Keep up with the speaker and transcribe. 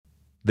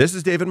This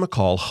is David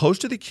McCall,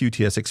 host of the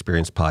QTS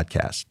Experience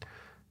podcast.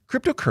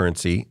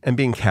 Cryptocurrency and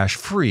being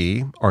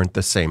cash-free aren't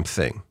the same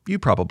thing. You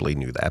probably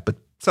knew that, but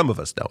some of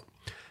us don't.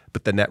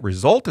 But the net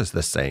result is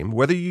the same,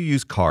 whether you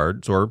use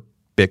cards or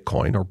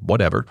Bitcoin or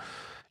whatever.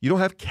 You don't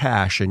have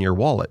cash in your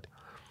wallet.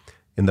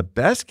 In the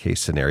best case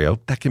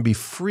scenario, that can be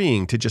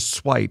freeing to just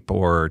swipe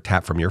or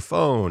tap from your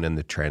phone and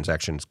the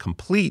transaction's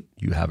complete.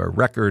 You have a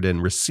record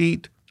and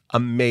receipt.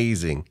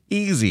 Amazing.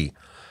 Easy.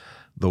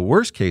 The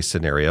worst case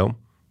scenario,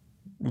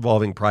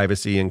 involving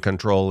privacy and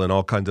control and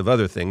all kinds of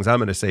other things, I'm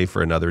going to say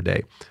for another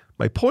day.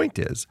 My point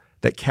is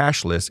that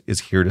cashless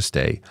is here to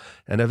stay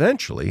and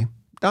eventually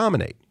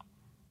dominate,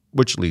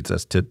 which leads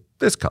us to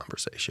this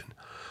conversation.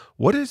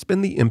 What has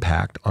been the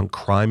impact on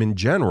crime in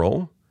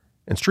general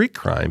and street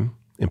crime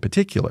in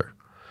particular?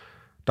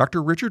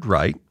 Dr. Richard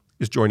Wright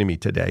is joining me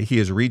today. He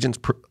is Regents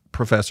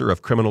Professor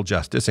of Criminal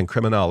Justice and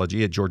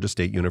Criminology at Georgia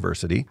State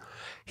University.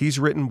 He's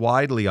written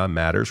widely on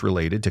matters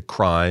related to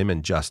crime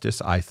and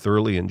justice. I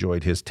thoroughly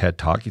enjoyed his TED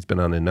Talk. He's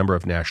been on a number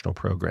of national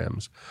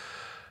programs.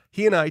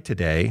 He and I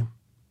today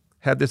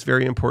had this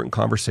very important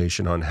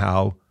conversation on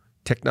how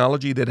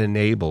technology that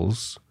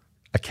enables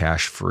a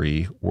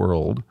cash-free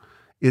world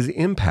is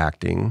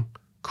impacting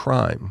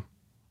crime.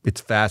 It's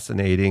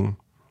fascinating,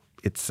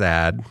 it's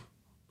sad,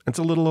 it's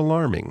a little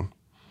alarming,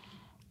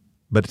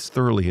 but it's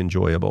thoroughly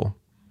enjoyable.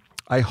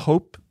 I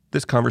hope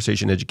this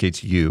conversation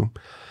educates you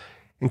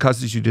and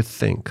causes you to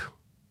think.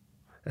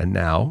 And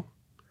now,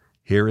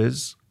 here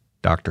is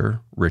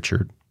Dr.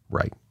 Richard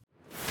Wright.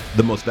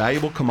 The most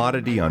valuable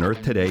commodity on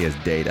earth today is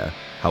data,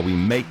 how we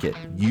make it,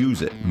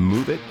 use it,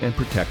 move it, and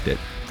protect it.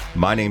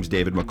 My name's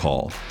David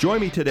McCall. Join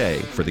me today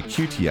for the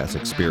QTS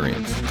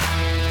Experience.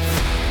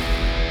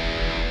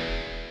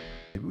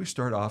 Maybe we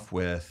start off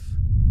with,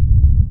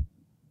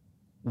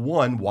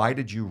 one, why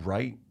did you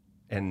write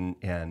and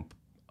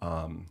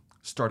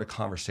start a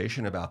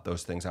conversation about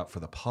those things out for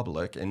the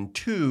public? And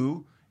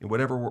two, in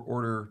whatever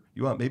order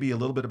you want, maybe a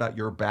little bit about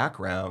your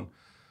background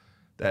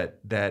that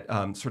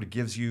sort of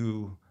gives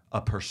you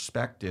a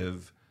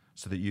perspective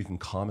so that you can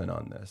comment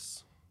on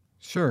this.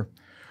 Sure.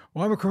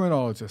 Well, I'm a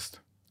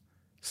criminologist,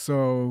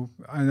 so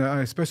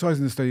I specialize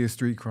in the study of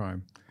street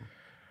crime.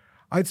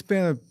 I'd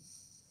spent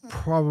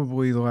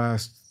probably the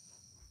last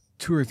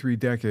 2 or 3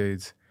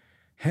 decades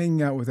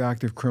hanging out with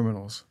active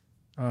criminals.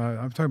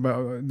 I'm talking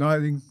about not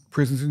in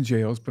prisons and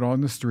jails, but on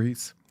the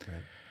streets. Okay.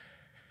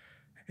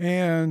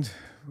 And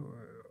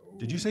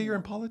did you say you're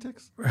in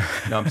politics?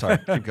 No, I'm sorry.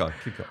 Keep going.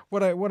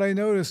 What I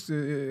noticed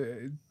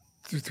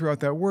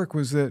throughout that work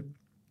was that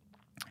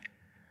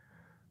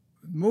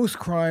most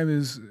crime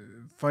is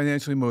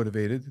financially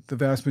motivated. The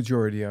vast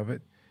majority of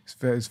it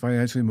is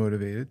financially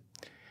motivated.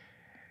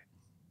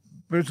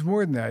 But it's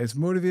more than that. It's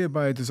motivated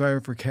by a desire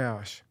for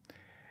cash.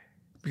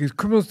 Because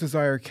criminals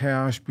desire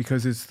cash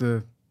because it's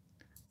the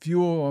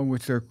fuel on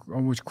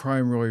which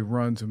crime really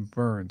runs and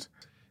burns.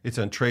 It's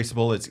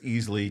untraceable. It's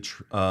easily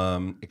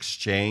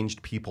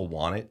exchanged. People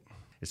want it.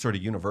 It's sort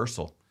of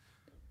universal.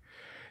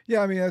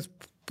 Yeah, I mean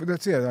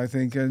that's it, I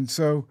think. And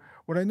so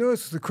what I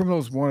noticed is the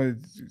criminals were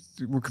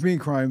committing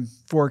crime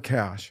for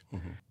cash.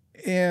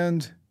 Mm-hmm.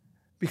 And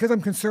because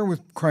I'm concerned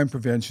with crime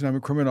prevention, I'm a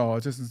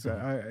criminologist.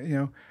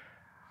 And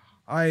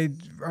I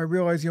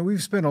realize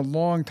we've spent a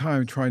long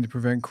time trying to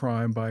prevent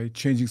crime by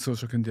changing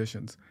social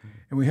conditions,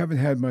 and we haven't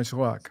had much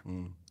luck.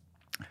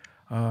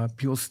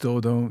 People still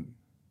don't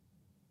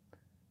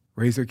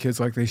raise their kids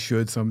like they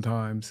should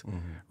sometimes. Mm-hmm.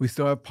 We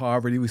still have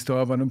poverty. We still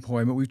have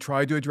unemployment. We've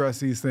tried to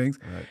address these things.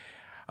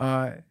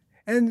 Right.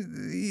 And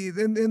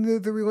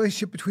the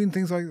relationship between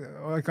things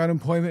like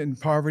unemployment and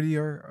poverty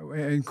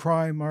and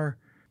crime are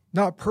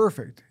not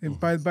perfect. And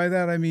by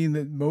that, I mean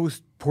that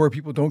most poor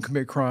people don't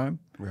commit crime.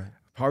 Right.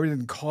 Poverty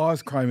doesn't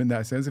cause crime in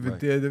that sense. If it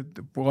did,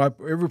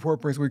 every poor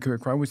person would commit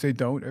crime, which they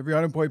don't. Every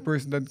unemployed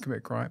person doesn't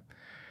commit crime.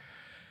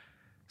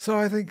 So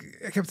I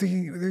kept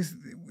thinking,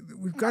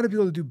 we've got to be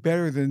able to do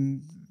better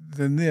than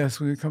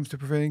this when it comes to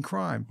preventing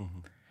crime. Mm-hmm.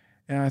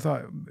 And I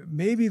thought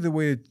maybe the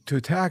way to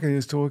attack it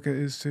is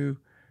to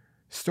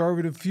starve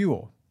it of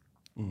fuel.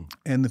 Mm.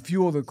 And the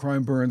fuel that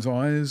crime burns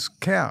on is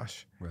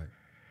cash. Right.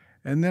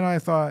 And then I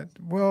thought,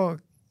 well,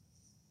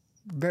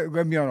 that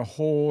led me on a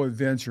whole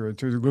adventure in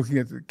terms of looking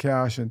at the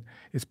cash and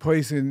its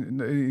place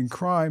in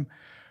crime,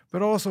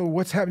 but also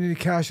what's happening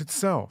to cash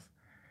itself.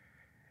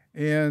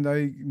 And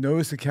I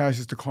noticed that cash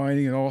is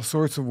declining in all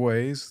sorts of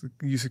ways.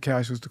 The use of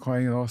cash was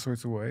declining in all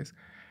sorts of ways.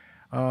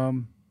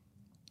 And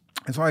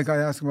so I got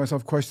asking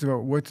myself questions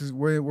about what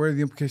are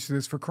the implications of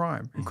this for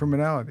crime and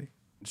criminality.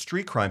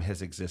 Street crime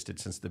has existed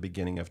since the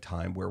beginning of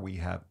time, where we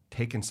have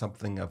taken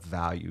something of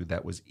value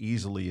that was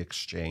easily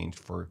exchanged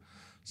for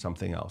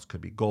something else. Could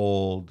be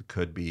gold,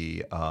 could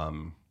be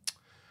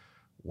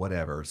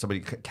whatever,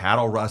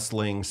 cattle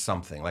rustling,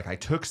 something. Like I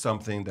took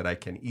something that I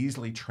can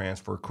easily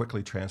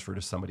quickly transfer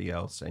to somebody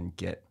else and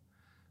get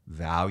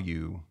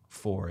value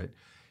for it.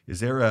 Is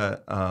there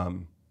a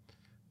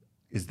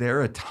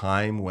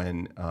time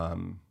when, I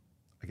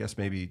guess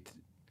maybe,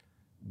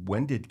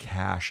 when did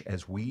cash,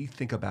 as we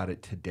think about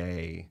it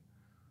today,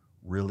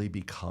 really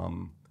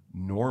become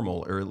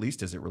normal, or at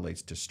least as it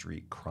relates to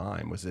street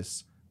crime? Was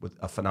this with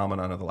a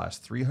phenomenon of the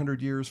last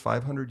 300 years,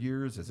 500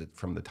 years? Is it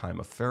from the time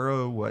of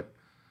Pharaoh? What?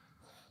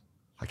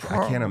 I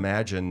can't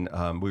imagine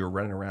we were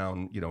running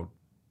around,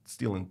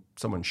 stealing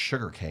someone's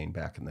sugar cane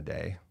back in the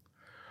day.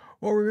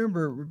 Well,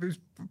 remember, it was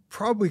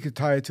probably could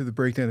tie it to the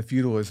breakdown of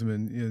feudalism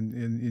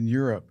in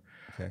Europe.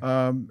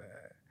 Okay.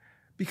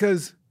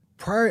 Because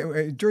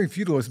during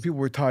feudalism, people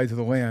were tied to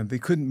the land. They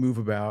couldn't move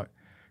about.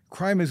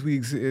 Crime as we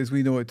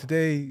know it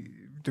today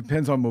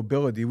depends on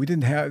mobility. People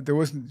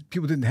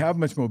didn't have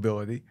much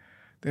mobility.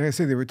 Like I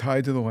say, they were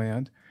tied to the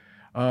land.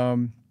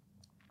 And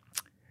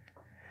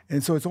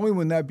so it's only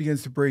when that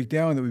begins to break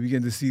down that we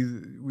begin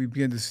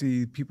to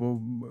see people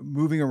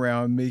moving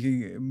around,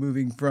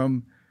 moving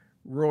from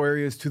rural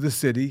areas to the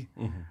city,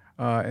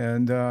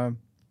 and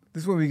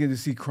this is when we begin to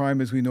see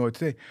crime as we know it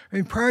today. I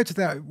mean, prior to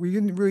that, we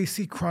didn't really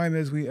see crime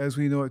as we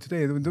know it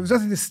today. There was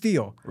nothing to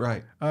steal.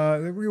 Right.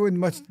 There really wasn't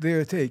much there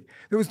to take.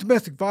 There was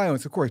domestic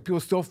violence, of course.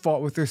 People still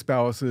fought with their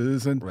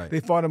spouses, and they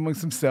fought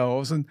amongst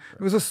themselves, and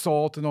there was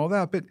assault and all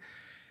that. But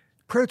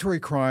predatory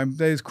crime,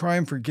 that is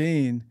crime for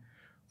gain,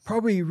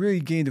 probably really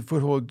gained a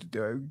foothold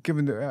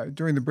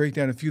during the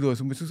breakdown of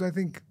feudalism, which was, I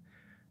think,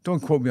 don't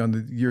quote me on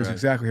the years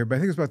exactly here, but I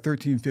think it was about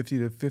 1350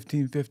 to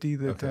 1550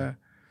 that. Okay.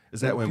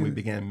 Is that when we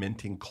began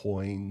minting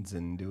coins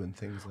and doing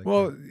things like that?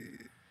 Well,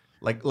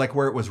 like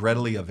where it was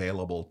readily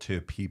available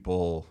to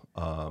people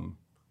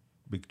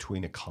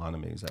between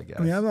economies, I guess.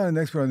 I mean, I'm not an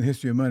expert on the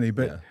history of money,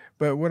 but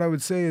what I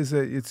would say is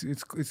that it's.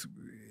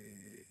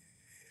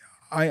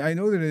 I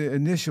know that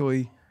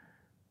initially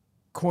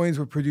coins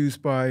were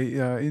produced by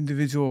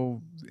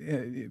individual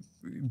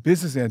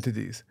business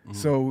entities.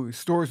 So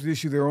stores would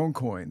issue their own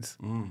coins.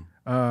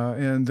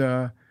 And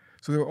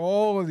so there were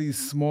all of these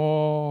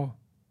small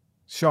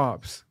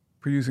shops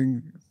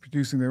producing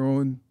their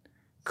own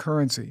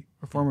currency,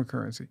 or form of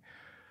currency.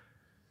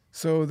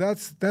 So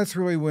that's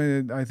really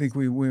when I think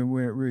when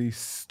it really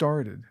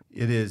started.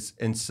 It is.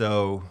 And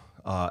so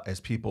as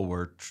people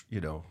were,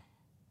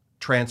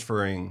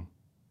 transferring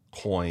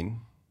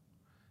coin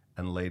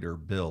and later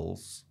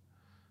bills,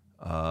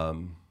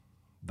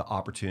 the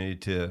opportunity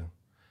to,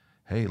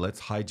 hey,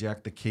 let's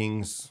hijack the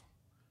king's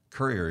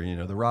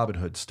courier, the Robin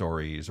Hood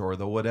stories or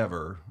the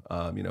whatever.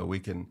 We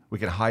can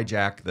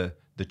hijack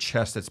the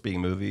chest that's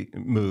being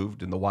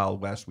moved. In the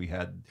Wild West, we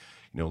had,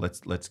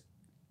 let's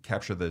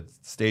capture the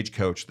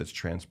stagecoach that's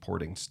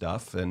transporting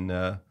stuff, and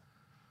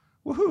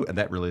woohoo! And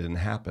that really didn't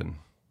happen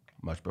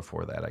much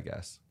before that, I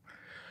guess.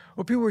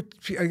 Well,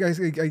 I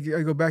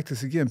go back to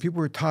this again. People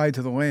were tied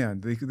to the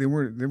land. They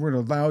weren't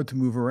allowed to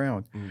move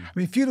around. I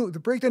mean, the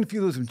breakdown of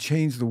feudalism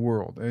changed the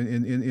world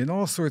in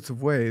all sorts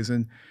of ways,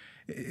 and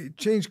it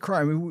changed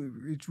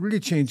crime. It really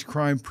changed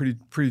crime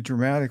pretty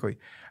dramatically.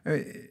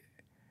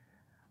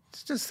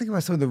 Just think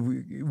about some of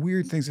the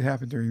weird things that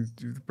happened during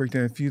the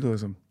breakdown of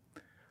feudalism.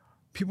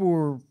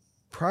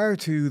 Prior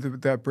to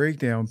that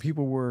breakdown,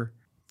 people were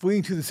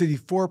fleeing to the city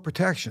for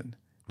protection.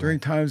 During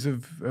times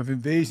of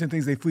invasion and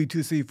things, they flee to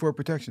the city for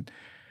protection.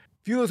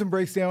 Feudalism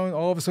breaks down.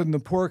 All of a sudden, the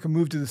poor can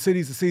move to the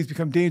cities. The cities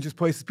become dangerous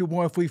places. People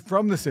want to flee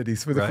from the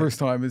cities for the first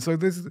time. And so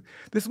this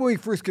is when we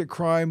first get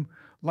crime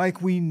like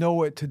we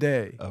know it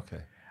today. Okay.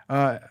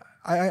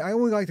 I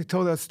only like to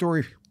tell that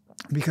story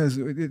because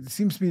it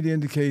seems to me to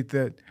indicate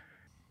that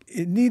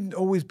it needn't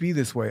always be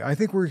this way. I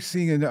think we're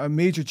seeing a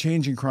major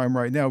change in crime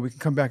right now. We can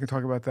come back and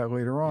talk about that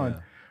later on. Yeah.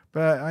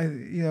 But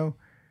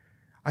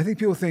I think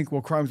people think,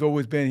 well, crime's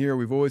always been here.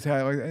 We've always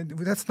had and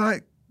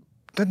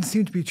doesn't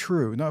seem to be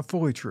true, not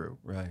fully true.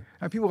 Right.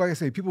 And people, like I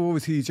say, people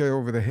always hit each other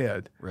over the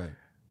head. Right.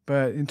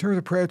 But in terms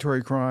of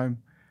predatory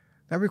crime,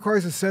 that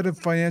requires a set of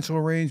financial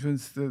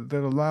arrangements that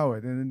allow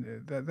it.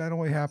 And that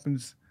only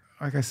happens,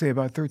 like I say,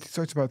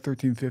 starts about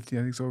 1350. I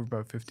think it's over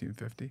about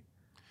 1550.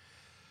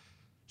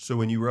 So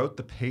when you wrote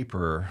the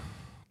paper,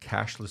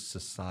 Cashless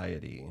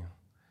Society,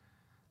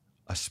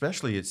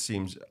 especially it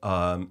seems,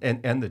 and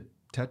the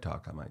TED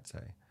Talk, I might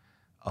say,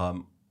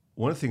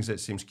 one of the things that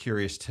seems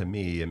curious to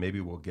me, and maybe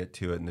we'll get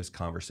to it in this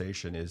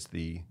conversation, is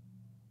the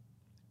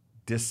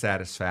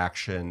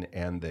dissatisfaction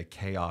and the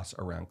chaos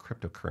around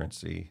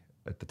cryptocurrency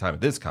at the time of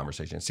this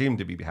conversation. It seemed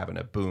to be having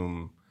a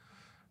boom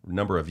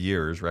number of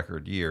years,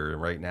 record year, and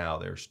right now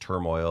there's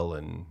turmoil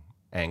and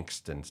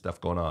angst and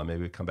stuff going on. Maybe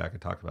we'll come back and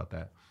talk about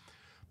that.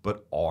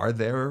 But are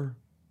there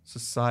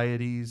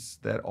societies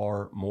that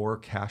are more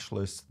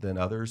cashless than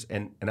others?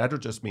 And I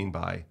don't just mean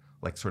by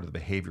like sort of the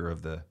behavior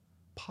of the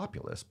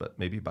populace, but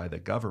maybe by the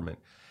government.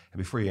 And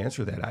before you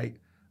answer that,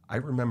 I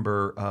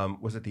remember,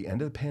 was it the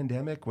end of the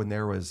pandemic when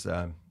there was,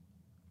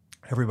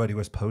 everybody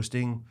was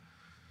posting,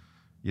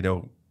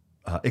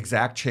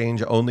 exact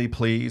change only,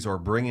 please, or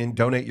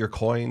donate your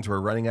coins.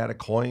 We're running out of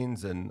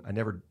coins. And I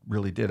never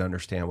really did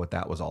understand what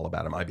that was all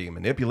about. Am I being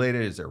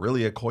manipulated? Is there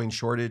really a coin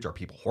shortage? Are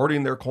people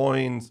hoarding their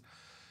coins?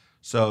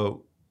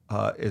 So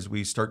as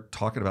we start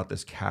talking about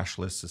this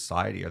cashless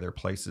society, are there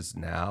places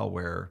now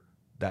where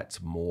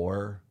that's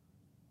more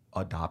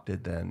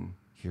adopted than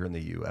here in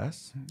the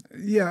U.S.?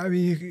 Yeah, I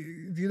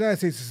mean, the United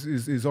States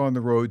is on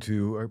the road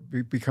to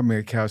becoming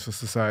a cashless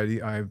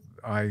society.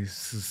 I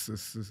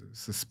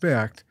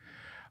suspect.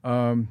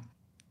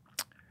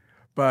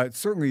 But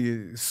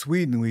certainly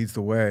Sweden leads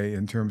the way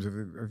in terms of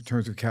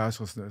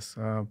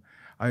cashlessness.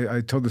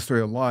 I told the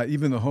story a lot.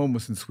 Even the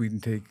homeless in Sweden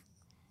take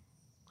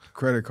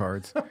credit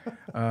cards,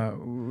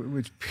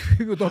 which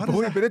people don't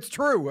believe, but it's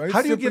true.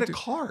 How do you get a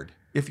card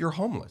if you're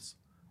homeless?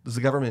 Does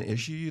the government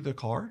issue you the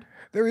card?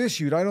 They're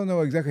issued. I don't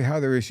know exactly how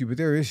they're issued, but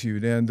they're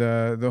issued, and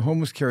the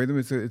homeless carry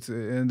them.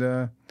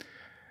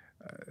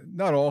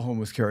 Not all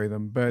homeless carry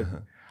them, but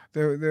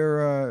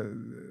to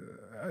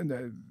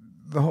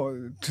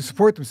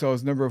support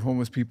themselves, a number of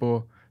homeless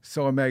people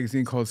sell a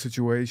magazine called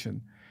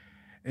Situation,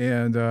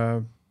 and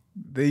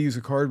they use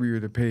a card reader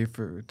to pay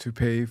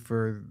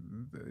for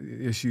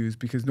issues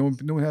because no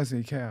one has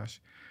any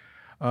cash.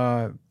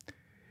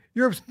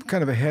 Europe's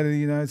kind of ahead of the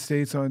United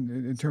States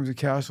in terms of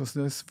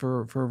cashlessness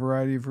for a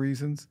variety of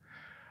reasons.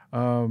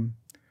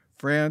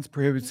 France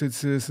prohibits its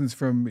citizens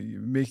from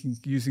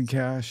using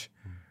cash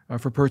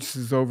for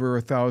purchases over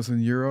 1,000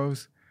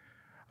 euros.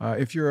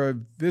 If you're a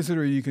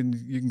visitor, you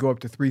can go up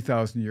to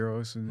 3,000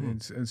 euros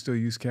and still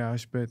use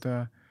cash, but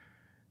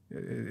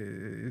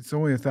it's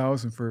only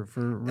 1,000 for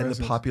residents.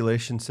 And the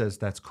population says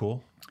that's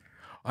cool?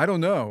 I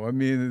don't know. I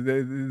mean,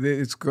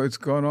 it's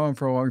gone on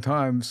for a long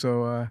time,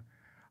 so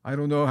I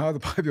don't know how the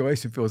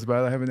population feels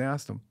about it. I haven't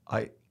asked them.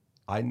 I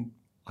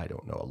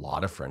don't know a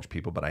lot of French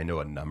people, but I know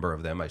a number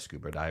of them. My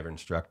scuba diver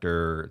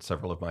instructor,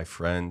 several of my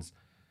friends,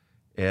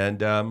 and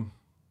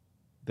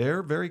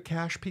they're very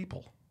cash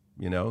people.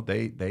 You know,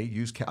 they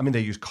use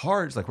they use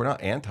cards. Like, we're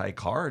not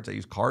anti-cards. They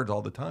use cards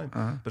all the time.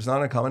 But it's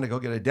not uncommon to go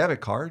get a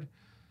debit card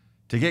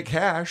to get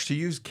cash, to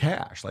use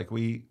cash. Like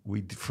we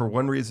for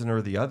one reason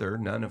or the other,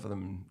 none of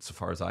them, so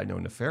far as I know,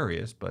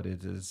 nefarious. But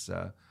it is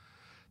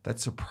that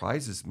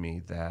surprises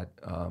me that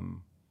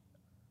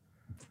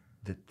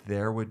that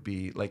there would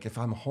be, like, if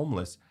I'm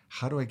homeless,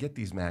 how do I get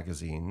these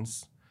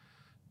magazines?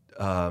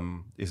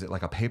 Is it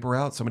like a paper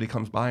route? Somebody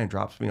comes by and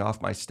drops me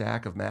off my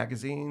stack of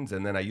magazines,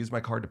 and then I use my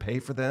card to pay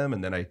for them,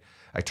 and then I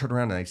turn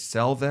around and I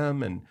sell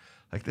them, and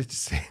like, that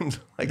just seems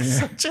like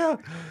such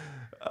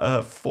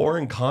a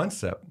foreign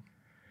concept.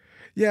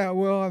 Yeah,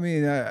 well, I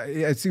mean,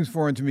 it seems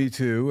foreign to me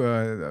too.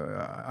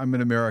 I'm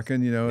an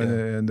American, you know,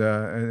 and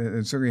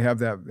certainly have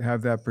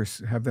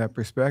that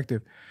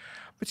perspective.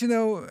 But you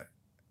know,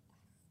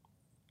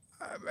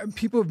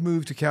 people have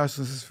moved to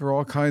cashless for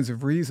all kinds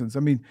of reasons. I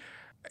mean,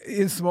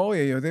 in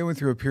Somalia, you know, they went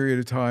through a period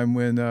of time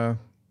when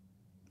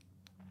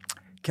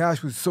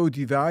cash was so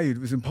devalued, it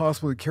was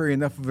impossible to carry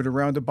enough of it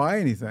around to buy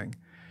anything.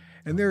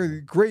 And there are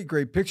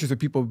great pictures of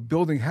people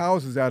building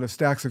houses out of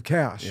stacks of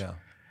cash. Yeah.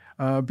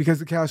 Because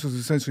the cash was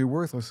essentially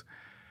worthless.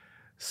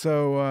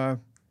 So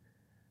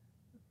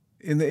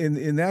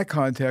in that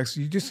context,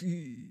 it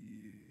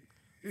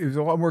was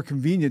a lot more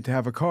convenient to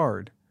have a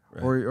card,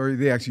 right. or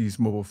they actually use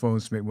mobile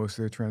phones to make most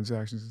of their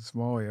transactions in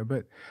Somalia.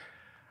 But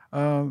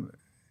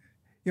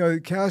you know,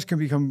 cash can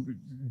become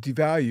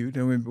devalued,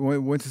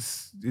 and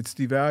once it's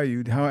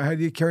devalued, how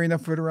do you carry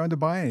enough of it around to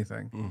buy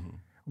anything? Mm-hmm.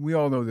 We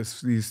all know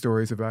these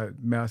stories about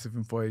massive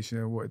inflation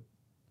and what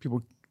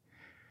people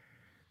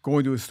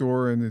going to a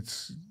store and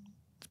its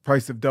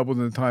price have doubled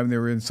in the time they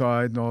were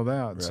inside and all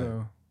that. Right.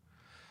 So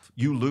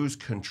you lose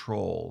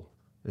control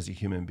as a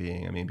human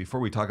being. I mean,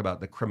 before we talk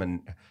about the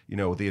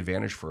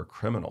advantage for a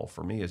criminal,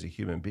 for me as a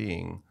human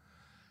being,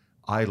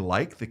 I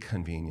like the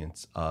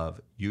convenience of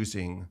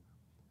using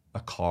a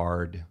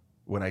card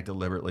when I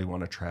deliberately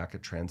want to track a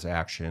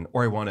transaction,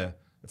 or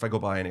if I go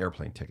buy an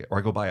airplane ticket, or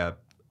I go buy a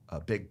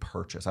big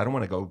purchase. I don't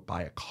want to go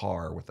buy a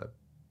car with a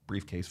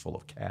briefcase full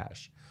of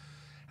cash.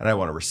 And I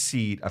want a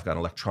receipt. I've got an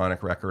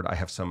electronic record. I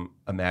have some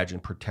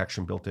imagined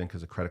protection built in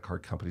because the credit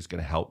card company is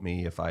going to help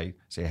me if I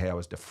say, hey, I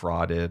was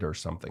defrauded or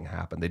something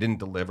happened. They didn't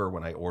deliver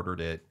when I ordered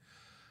it.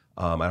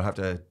 I don't have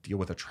to deal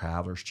with a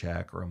traveler's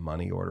check or a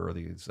money order or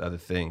these other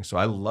things. So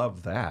I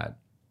love that.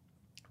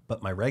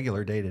 But my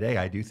regular day-to-day,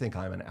 I do think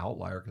I'm an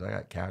outlier because I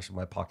got cash in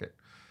my pocket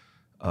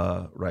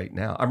right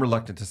now. I'm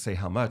reluctant to say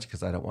how much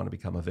because I don't want to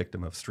become a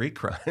victim of street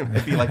crime.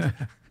 It'd be like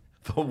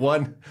the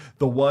one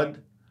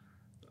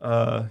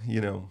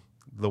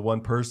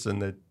person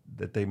that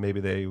they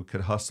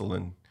could hustle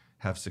and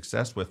have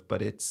success with.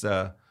 But it's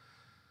I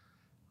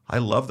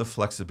love the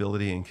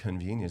flexibility and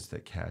convenience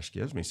that cash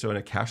gives me. So in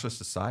a cashless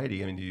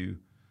society, I mean,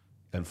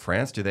 in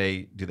France, do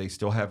they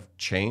still have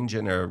change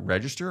in a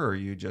register, or are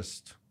you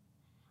just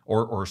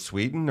or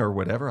Sweden or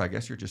whatever? I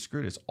guess you're just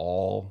screwed. It's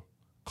all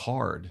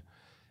card,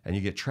 and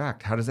you get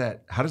tracked. How does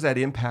that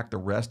impact the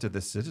rest of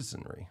the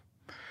citizenry?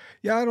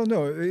 Yeah, I don't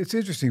know. It's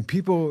interesting.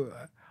 People.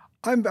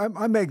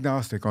 I'm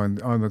agnostic on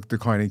the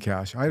declining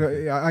cash.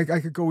 I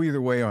could go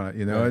either way on it.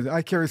 You know, right.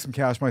 I carry some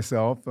cash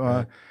myself,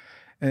 right.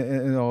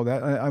 and all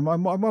that. I'm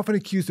often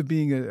accused of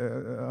being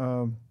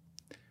an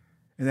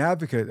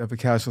advocate of a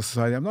cashless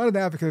society. I'm not an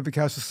advocate of a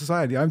cashless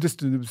society. I'm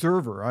just an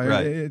observer.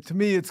 Right. To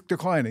me, it's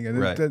declining, and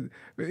right.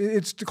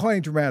 it's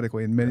declining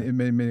dramatically in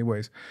many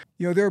ways.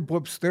 You know, there are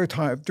blips. There are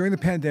times during the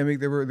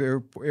pandemic. There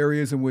were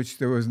areas in which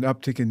there was an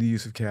uptick in the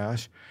use of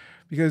cash,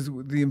 because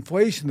the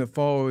inflation that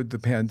followed the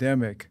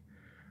pandemic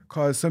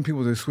caused some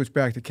people to switch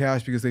back to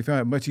cash because they found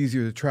it much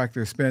easier to track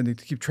their spending,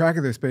 to keep track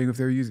of their spending if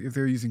they're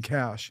using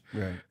cash.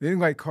 Right. They didn't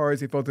like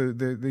cards. They felt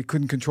that they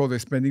couldn't control their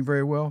spending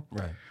very well.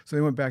 Right. So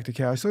they went back to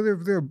cash. So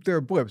there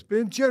are blips, but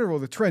in general,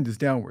 the trend is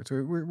downward.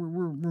 So we're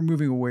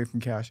moving away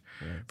from cash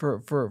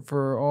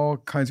for all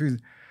kinds of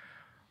reasons.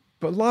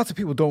 But lots of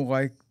people don't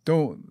like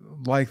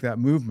that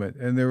movement,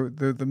 and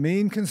the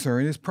main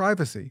concern is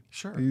privacy.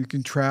 Sure. You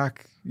can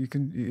track. It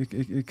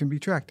can be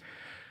tracked.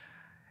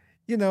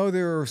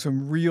 There are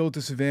some real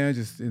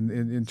disadvantages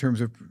in terms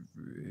of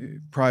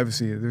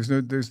privacy. There's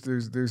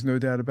no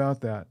doubt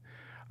about that.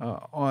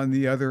 On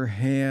the other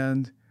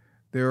hand,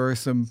 there are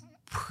some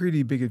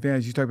pretty big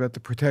advantages. You talk about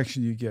the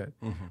protection you get.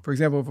 Mm-hmm. For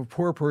example, if a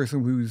poor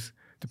person who's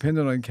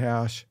dependent on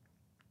cash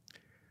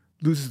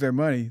loses their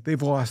money,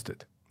 they've lost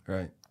it.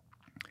 Right.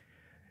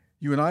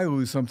 You and I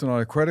lose something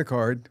on a credit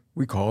card,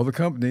 we call the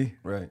company,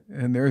 right?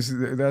 And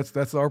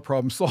that's our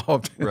problem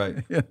solved, right?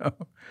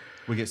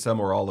 We get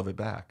some or all of it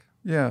back.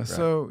 Yeah,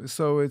 right.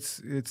 So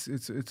it's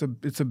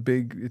a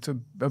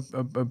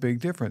big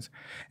difference.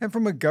 And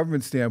from a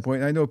government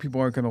standpoint, I know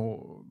people aren't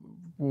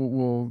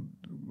will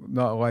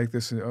not like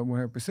this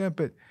 100%,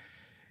 but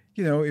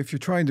if you're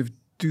trying to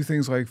do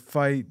things like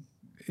fight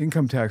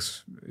income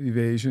tax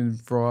evasion,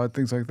 fraud,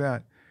 things like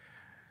that,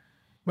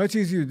 much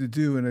easier to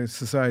do in a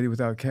society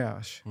without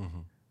cash,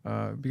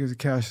 because a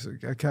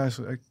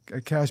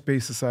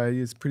cash-based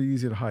society, it's pretty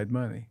easy to hide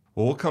money.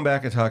 Well, we'll come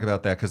back and talk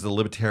about that because the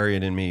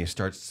libertarian in me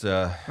starts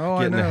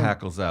getting the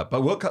hackles up.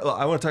 But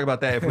I want to talk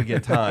about that if we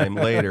get time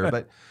later.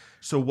 But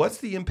so, what's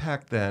the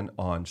impact then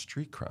on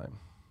street crime?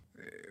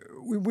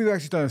 We've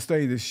actually done a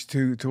study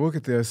to look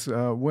at this.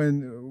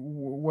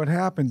 What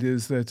happened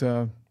is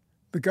that.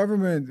 The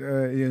government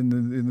in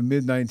the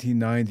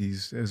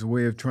mid-1990s, as a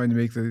way of trying to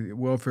make the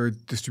welfare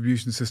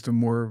distribution system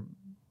more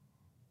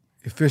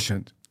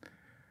efficient,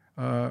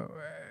 Congress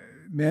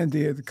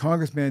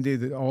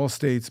mandated that all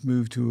states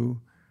move to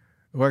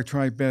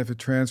electronic benefit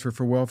transfer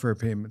for welfare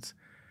payments.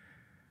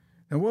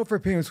 Now, welfare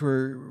payments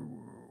are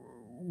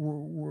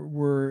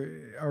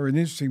an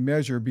interesting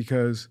measure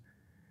because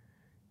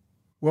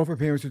welfare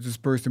payments are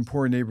dispersed in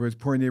poor neighborhoods.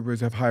 Poor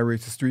neighborhoods have high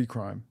rates of street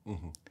crime.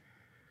 Mm-hmm.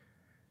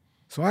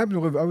 So I happened to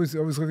live. I was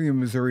living in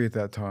Missouri at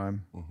that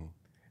time,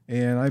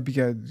 and I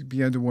began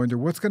to wonder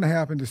what's going to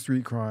happen to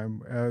street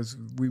crime as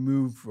we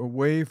move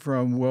away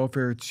from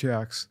welfare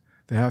checks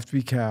that have to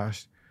be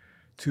cashed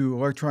to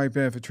electronic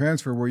benefit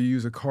transfer, where you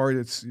use a card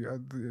that's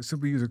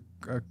simply use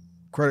a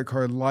credit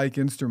card-like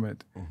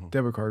instrument,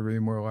 debit card, really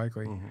more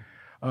likely,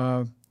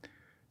 to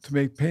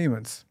make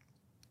payments.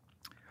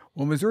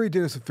 Well, Missouri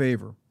did us a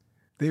favor.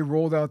 They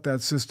rolled out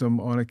that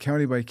system on a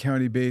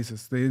county-by-county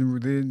basis. They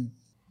didn't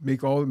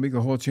make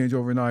the whole change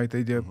overnight.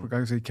 They did, like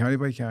I say, county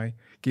by county,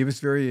 gave us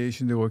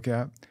variation to look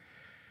at.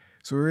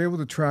 So we were able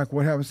to track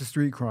what happens to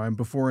street crime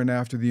before and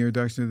after the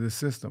introduction of this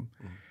system.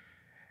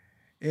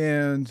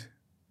 And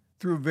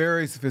through a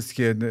very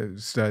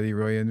sophisticated study,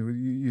 really,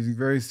 and using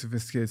very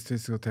sophisticated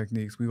statistical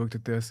techniques, we looked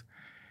at this.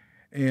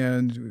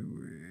 And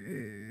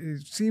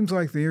it seems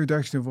like the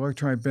introduction of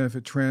electronic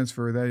benefit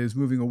transfer, that is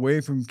moving away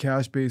from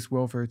cash-based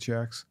welfare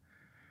checks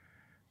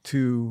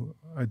to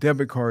a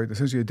debit card,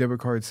 essentially a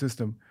debit card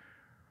system,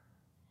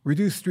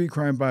 reduce street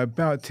crime by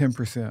about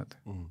 10%,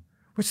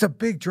 which is a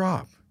big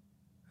drop.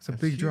 It's a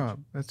big drop.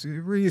 It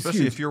really is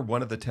especially huge. If you're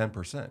one of the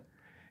 10%.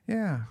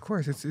 Yeah, of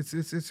course.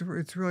 It's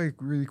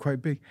really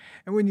quite big.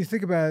 And when you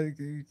think about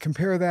it,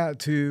 compare that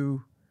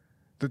to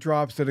the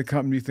drops that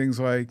accompany things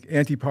like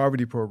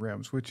anti-poverty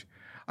programs, which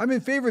I'm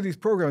in favor of these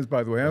programs,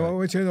 by the way. Right. I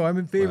want you to know I'm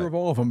in favor of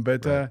all of them,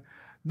 but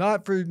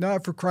not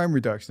for crime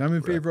reduction. I'm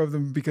in favor of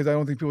them because I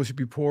don't think people should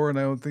be poor, and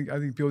I think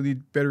people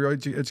need better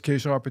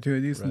educational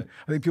opportunities, and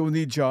I think people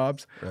need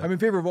jobs. Right. I'm in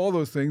favor of all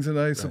those things, and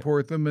I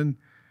support them, and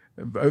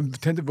I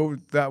tend to vote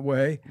that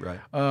way. Right.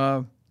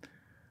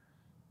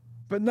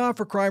 But not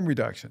for crime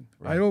reduction.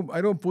 Right.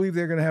 I don't believe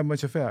they're going to have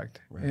much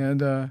effect. Right.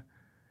 And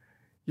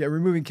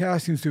removing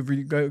cash seems to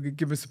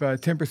give us about a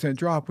 10%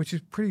 drop, which is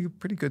pretty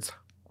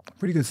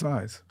good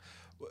size.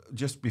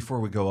 Just before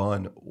we go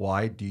on,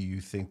 why do you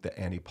think the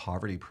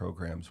anti-poverty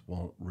programs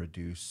won't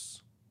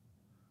reduce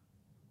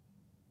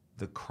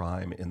the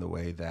crime in the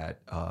way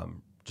that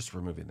just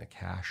removing the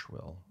cash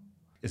will?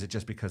 Is it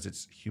just because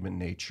it's human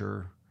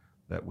nature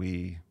that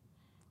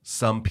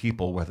some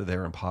people, whether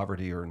they're in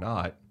poverty or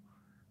not,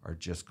 are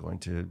just going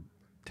to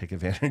take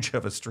advantage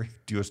of a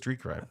street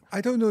crime? I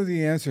don't know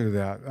the answer to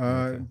that.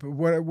 But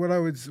what I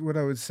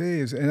would say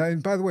is,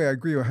 and by the way, I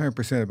agree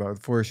 100% about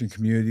flourishing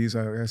communities.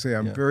 I say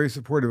I'm very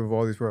supportive of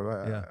all these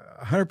programs.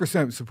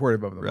 100%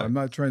 supportive of them. Right. I'm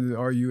not trying to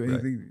argue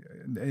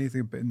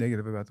anything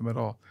negative about them at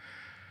all.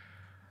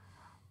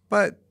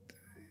 But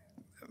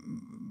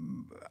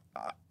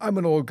I'm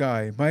an old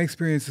guy. My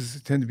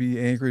experiences tend to be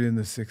anchored in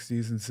the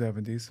 60s and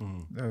 70s,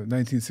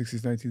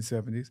 1960s,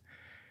 1970s.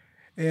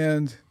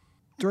 And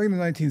during the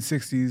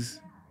 1960s,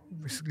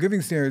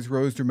 living standards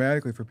rose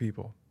dramatically for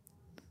people.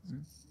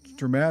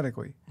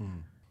 Dramatically.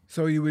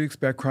 So you would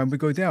expect crime would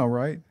go down,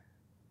 right?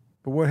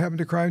 But what happened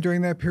to crime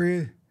during that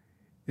period?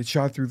 It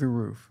shot through the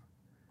roof.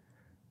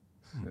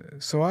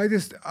 So I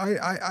just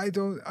I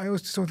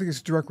always just don't think it's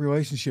a direct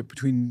relationship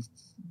between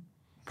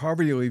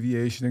poverty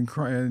alleviation and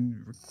crime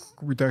and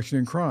reduction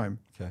in crime.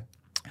 Okay.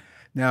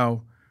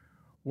 Now,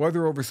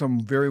 whether over some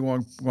very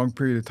long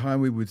period of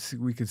time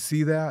we could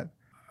see that,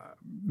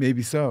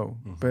 maybe so.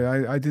 But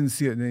I didn't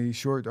see it in any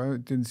short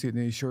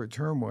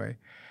term way,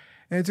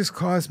 and it just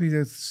caused me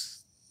to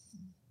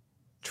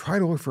try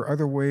to look for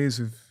other ways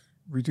of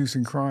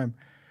reducing crime,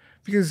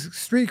 because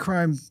street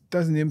crime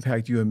doesn't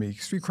impact you and me.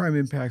 Street crime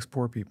impacts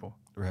poor people.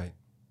 Right.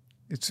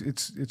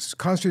 It's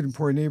concentrated in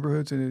poor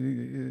neighborhoods,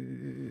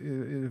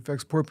 and it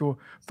affects poor people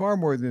far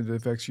more than it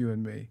affects you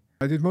and me.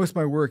 I did most of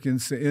my work in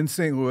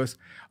St. Louis,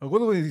 a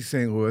little in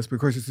St. Louis,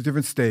 because it's a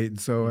different state, and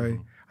so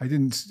I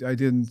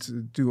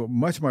didn't do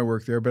much of my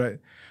work there. But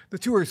the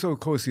two are so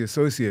closely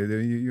associated;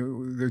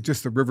 they're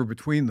just the river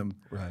between them.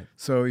 Right.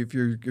 So if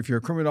you're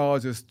a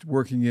criminologist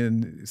working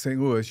in St.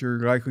 Louis, you're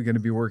likely going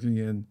to be working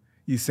in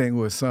East St.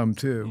 Louis some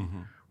too,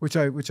 which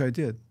I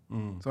did.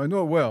 So I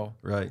know it well.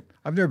 Right.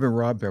 I've never been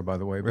robbed there, by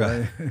the way.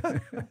 But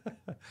Right.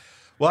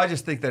 Well, I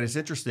just think that it's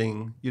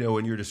interesting,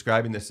 when you're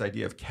describing this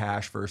idea of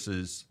cash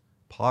versus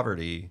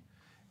poverty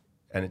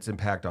and its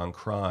impact on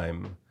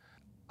crime.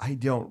 I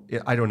don't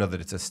know that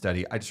it's a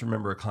study. I just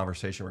remember a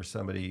conversation where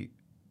somebody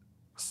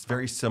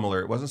very similar.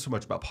 It wasn't so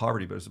much about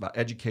poverty, but it was about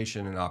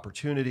education and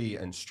opportunity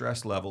and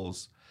stress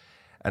levels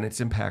and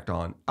its impact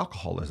on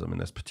alcoholism in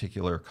this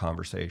particular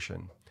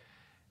conversation.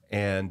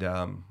 And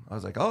I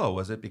was like, oh,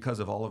 was it because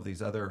of all of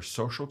these other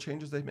social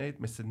changes they made?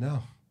 And I said,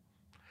 no.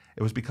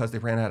 It was because they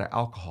ran out of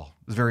alcohol.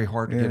 It was very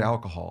hard to get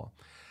alcohol.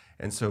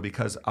 And so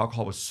because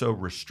alcohol was so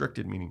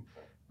restricted, meaning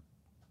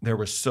there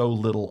was so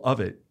little of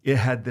it, it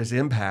had this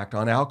impact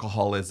on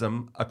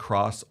alcoholism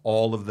across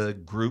all of the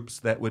groups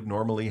that would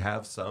normally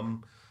have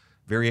some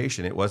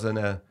variation. It wasn't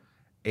a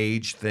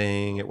age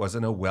thing. It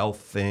wasn't a wealth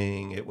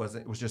thing. It was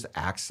just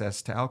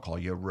access to alcohol.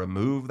 You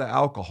remove the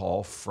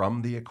alcohol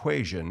from the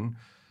equation,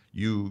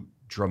 you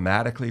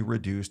dramatically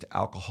reduced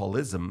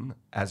alcoholism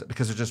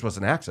because there just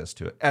wasn't access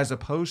to it, as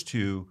opposed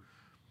to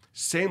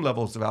same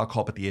levels of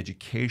alcohol, but the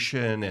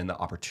education and the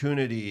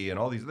opportunity and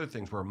all these other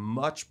things were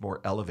much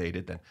more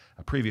elevated than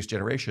a previous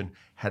generation,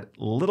 had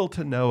little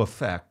to no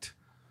effect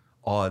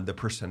on the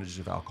percentage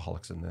of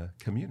alcoholics in the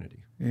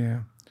community.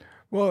 Yeah.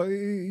 Well,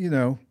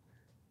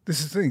 this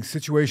is the thing.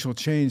 Situational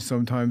change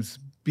sometimes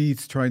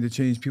beats trying to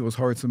change people's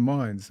hearts and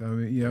minds. I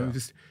mean,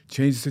 just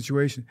change the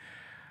situation.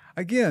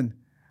 Again,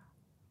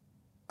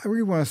 I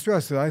really want to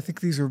stress that I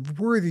think these are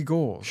worthy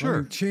goals. Sure. I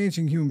mean,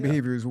 changing human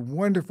behavior is a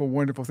wonderful,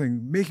 wonderful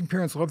thing. Making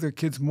parents love their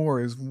kids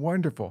more is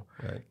wonderful.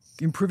 Right.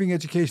 Improving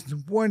education is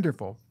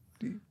wonderful.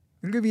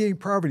 Alleviating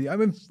poverty,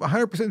 I'm in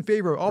 100% in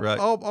favor.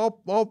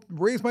 I'll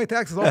raise my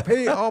taxes. I'll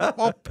pay.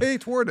 I'll pay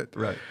toward it.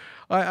 Right.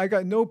 I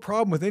got no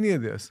problem with any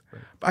of this.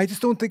 Right. I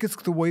just don't think it's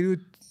the way to.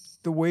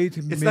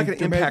 It's not going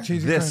to impact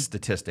this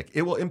statistic.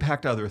 It will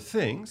impact other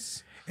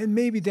things. And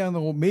maybe down the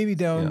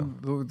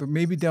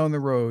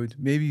road,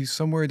 maybe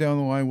somewhere down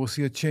the line, we'll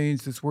see a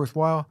change that's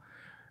worthwhile.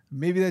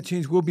 Maybe that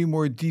change will be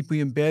more deeply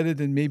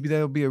embedded, and maybe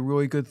that'll be a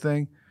really good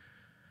thing.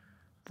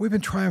 We've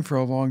been trying for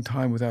a long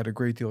time without a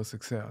great deal of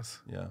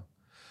success. Yeah.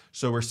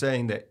 So we're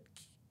saying that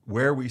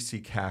where we see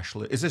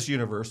cashless, is this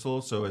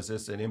universal? So is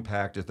this an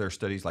impact? Is there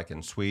studies like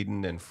in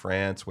Sweden and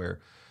France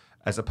where,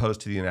 as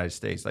opposed to the United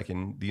States, like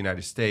in the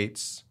United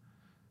States,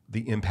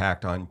 the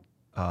impact on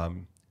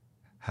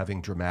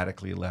having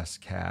dramatically less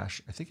cash.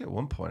 I think at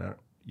one point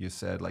you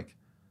said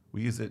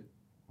we use it,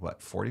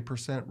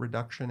 40%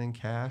 reduction in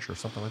cash or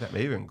something like that,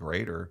 maybe even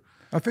greater.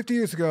 50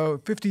 years ago,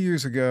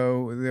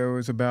 there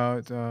was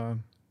about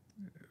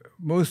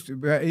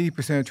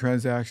 80% of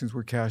transactions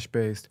were cash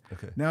based.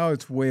 Okay. Now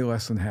it's way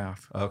less than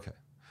half. Okay.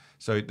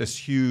 So this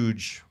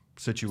huge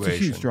situation.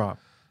 It's a huge drop.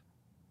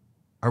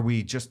 Are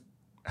we just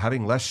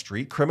having less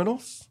street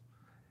criminals,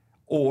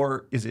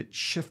 or is it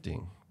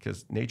shifting?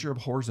 Because nature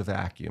abhors a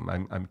vacuum.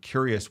 I'm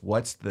curious,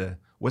 what's the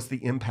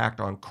impact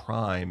on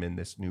crime in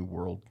this new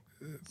world?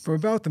 From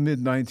about the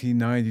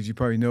mid-1990s, you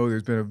probably know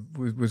there's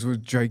been a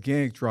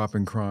gigantic drop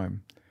in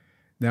crime.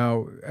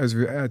 Now,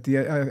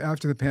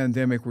 after the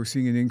pandemic, we're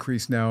seeing an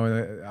increase now,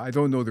 and I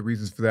don't know the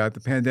reasons for that. The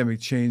pandemic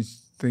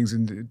changed things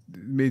and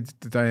made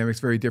the dynamics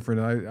very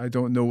different. I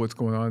don't know what's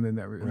going on in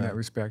that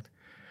respect.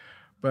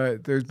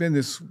 But there's been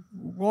this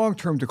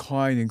long-term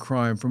decline in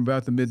crime from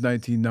about the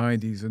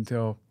mid-1990s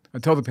until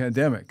the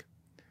pandemic,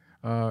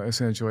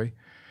 essentially.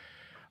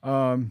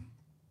 And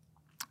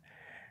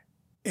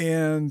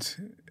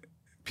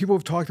people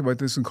have talked about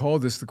this and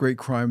called this the Great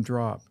Crime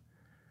Drop.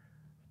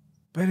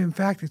 But in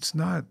fact, it's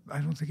not. I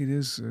don't think it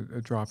is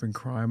a drop in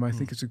crime. I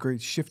think it's a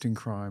great shift in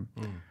crime.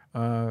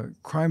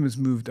 Crime has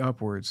moved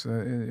upwards.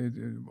 It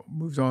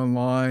moved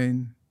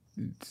online.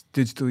 It's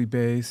digitally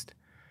based.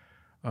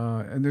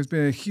 And there's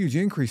been a huge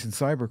increase in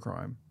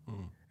cybercrime.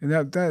 And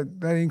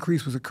that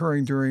increase was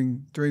occurring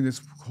during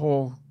this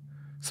whole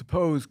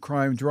supposed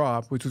crime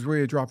drop, which was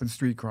really a drop in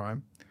street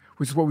crime,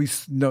 which is what we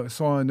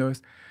saw and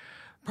noticed.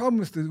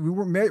 Problem is that we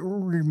were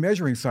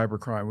measuring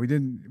cybercrime. We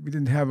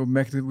didn't have a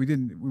mechanism. We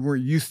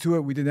weren't used to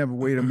it. We didn't have a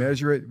way to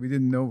measure it. We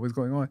didn't know what was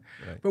going on.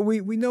 Right. But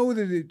we know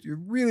that it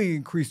really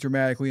increased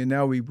dramatically, and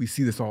now we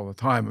see this all the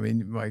time. I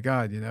mean, my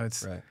God,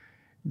 it's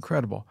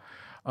incredible.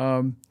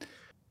 Now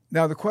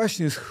the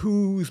question is,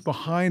 who's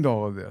behind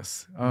all of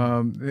this?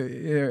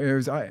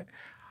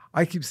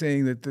 I keep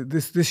saying that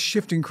this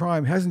shift in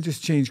crime hasn't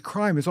just changed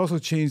crime; it's also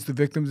changed the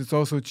victims. It's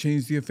also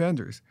changed the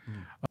offenders.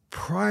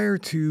 Prior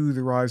to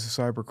the rise of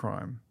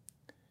cybercrime,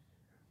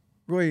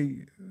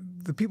 really,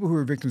 the people who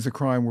were victims of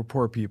crime were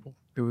poor people.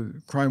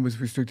 Crime was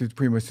restricted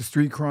pretty much to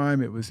street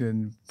crime. It was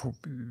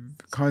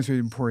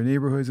concentrated in poor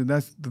neighborhoods, and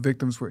that's the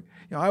victims were.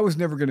 I was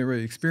never going to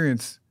really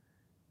experience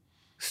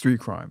street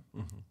crime,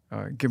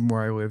 given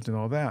where I lived and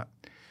all that.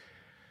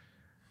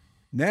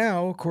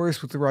 Now, of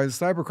course, with the rise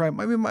of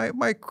cybercrime, I mean,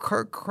 my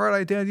card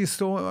identity is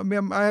still. I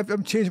mean,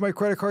 I'm changing my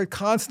credit card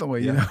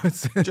constantly. Yeah.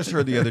 Just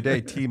heard the other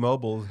day,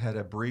 T-Mobile had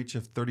a breach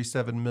of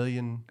 37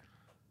 million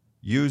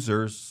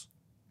users.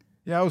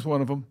 Yeah, I was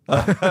one of them.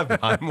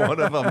 I'm one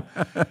of them.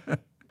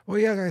 Well,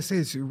 yeah, like I say,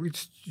 it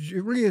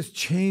really has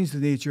changed the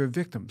nature of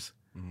victims,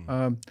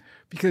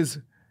 because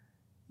of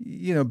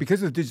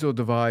the digital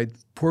divide,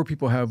 poor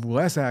people have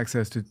less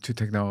access to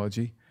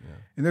technology.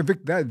 And that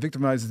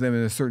victimizes them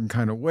in a certain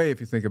kind of way,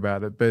 if you think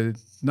about it. But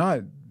it's not.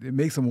 It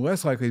makes them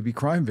less likely to be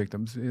crime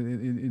victims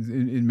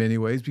in many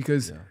ways,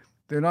 because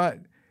they're not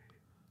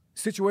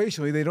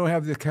situationally. They don't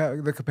have the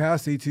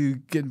capacity to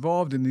get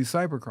involved in these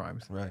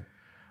cybercrimes, right?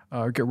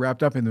 Get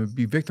wrapped up in them,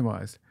 be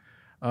victimized.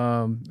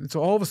 So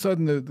all of a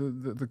sudden,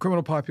 the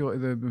criminal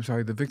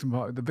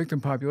the victim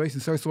population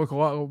starts to look a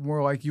lot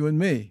more like you and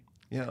me.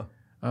 Yeah.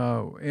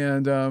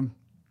 And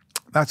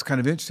that's kind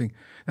of interesting.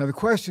 Now the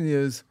question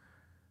is,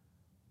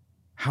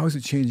 how is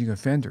it changing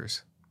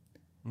offenders?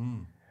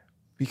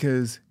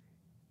 Because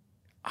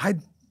I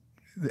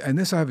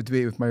have a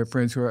debate with my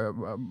friends who are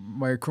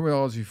my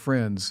criminology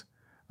friends,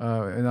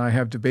 and I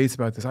have debates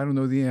about this. I don't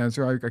know the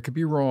answer. I could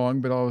be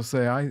wrong, but I'll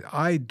say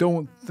I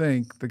don't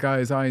think the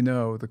guys I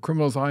know, the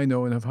criminals I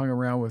know and have hung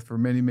around with for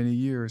many, many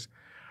years,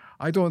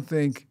 I don't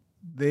think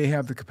they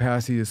have the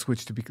capacity to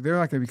switch to they're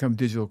not going to become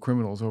digital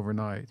criminals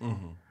overnight.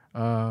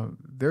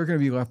 They're going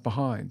to be left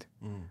behind.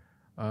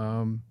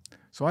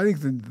 So I think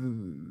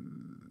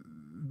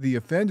the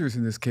offenders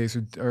in this case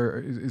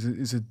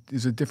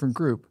is a different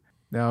group.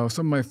 Now,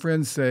 some of my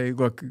friends say,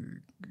 look,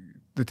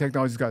 the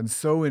technology's gotten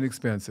so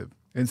inexpensive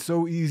and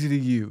so easy to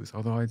use.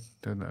 Although I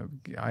don't know,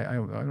 I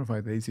don't know if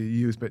it's easy to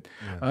use, but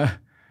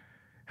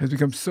has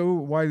become so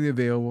widely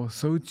available,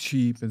 so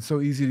cheap, and so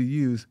easy to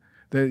use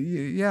that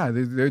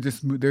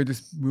they're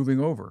just moving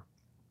over.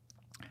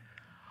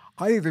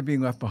 I think they're being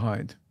left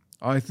behind.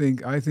 I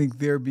think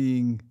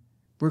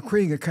we're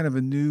creating a kind of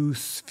a new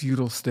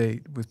feudal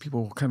state with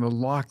people kind of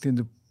locked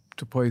into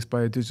place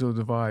by a digital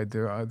divide.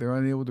 They're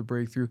unable to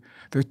break through.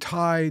 They're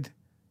tied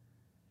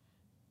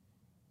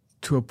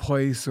to a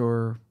place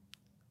or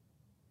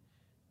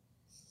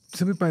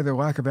simply by their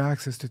lack of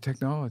access to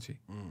technology.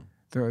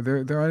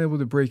 They're unable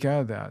to break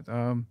out of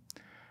that.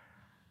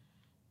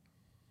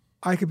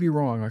 I could be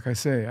wrong, like I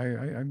say.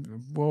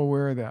 I'm well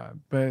aware of that,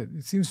 but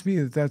it seems to me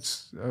that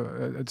that's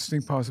a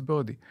distinct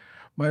possibility.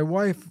 My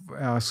wife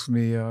asked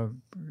me a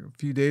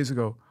few days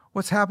ago,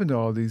 what's happened to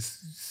all these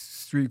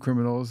street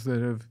criminals that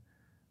have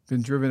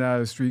been driven out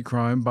of street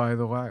crime by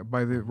the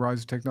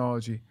rise of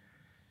technology?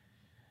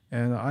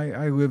 And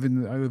I live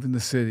in the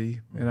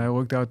city, and I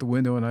looked out the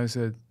window and I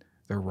said,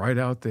 they're right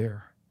out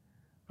there,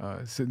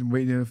 sitting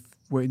waiting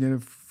in a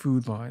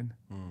food line.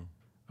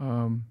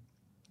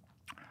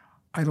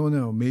 I don't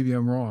know. Maybe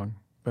I'm wrong,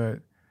 but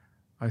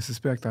I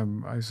suspect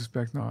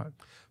not. A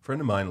friend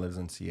of mine lives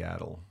in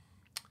Seattle.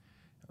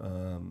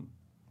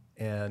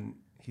 And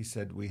he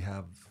said,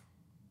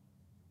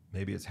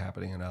 maybe it's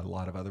happening in a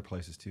lot of other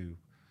places too.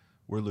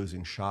 We're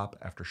losing shop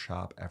after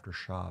shop after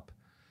shop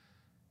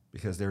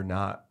because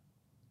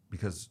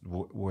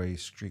way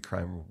street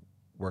crime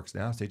works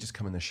now is they just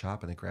come in the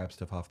shop and they grab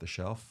stuff off the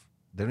shelf.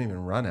 They don't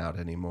even run out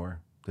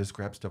anymore. They just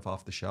grab stuff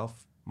off the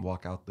shelf and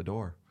walk out the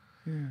door.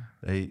 Yeah.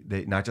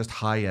 They not just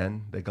high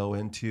end, they go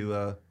into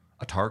a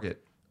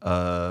Target,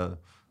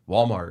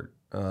 Walmart,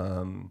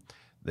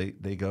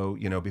 They go,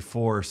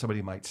 before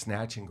somebody might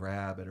snatch and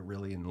grab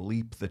and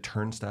leap the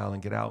turnstile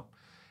and get out.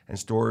 And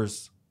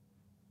stores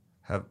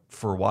have,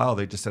 for a while,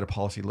 they just set a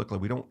policy, look,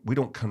 like we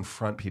don't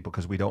confront people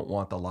because we don't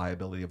want the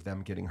liability of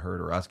them getting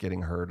hurt or us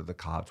getting hurt or the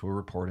cops. We'll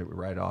report it, we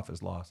write it off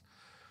as loss.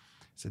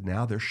 He said,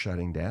 now they're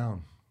shutting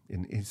down.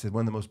 And he said,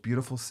 one of the most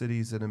beautiful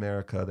cities in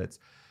America that's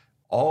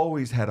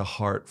always had a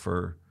heart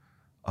for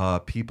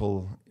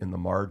people in the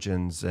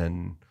margins.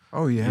 And,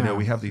 we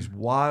have these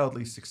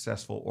wildly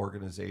successful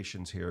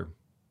organizations here.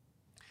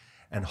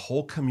 And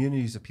whole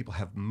communities of people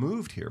have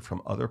moved here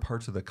from other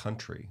parts of the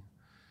country.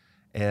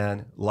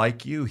 And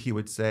like you, he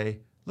would say,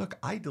 look,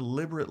 I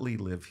deliberately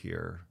live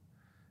here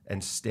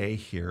and stay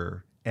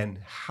here and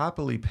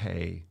happily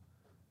pay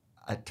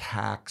a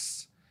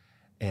tax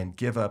and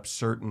give up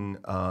certain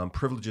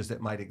privileges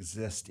that might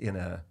exist in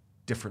a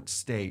different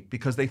state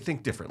because they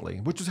think differently,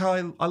 which is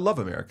how I love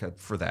America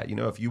for that. You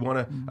know, if you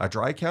want a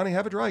dry county,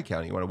 have a dry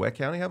county. You want a wet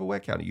county, have a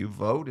wet county. You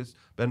vote, as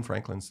Ben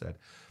Franklin said.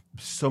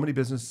 So many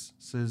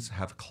businesses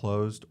have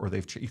closed, or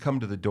you come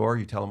to the door,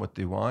 you tell them what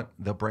they want,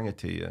 they'll bring it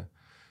to you.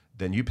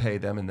 Then you pay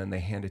them, and then they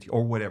hand it to you,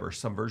 or whatever,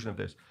 some version of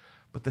this.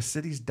 But the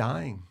city's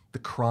dying. The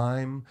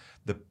crime,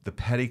 the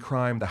petty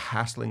crime, the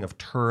hassling of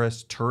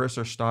tourists. Tourists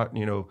are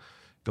starting,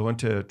 going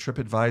to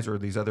TripAdvisor or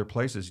these other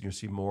places. You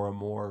see more and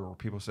more where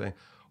people say,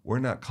 we're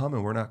not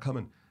coming, we're not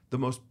coming. The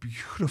most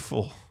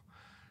beautiful,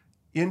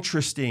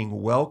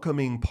 interesting,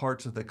 welcoming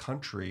parts of the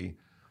country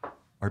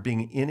are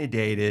being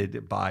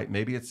inundated by,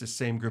 maybe it's the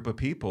same group of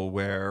people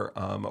where,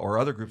 or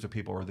other groups of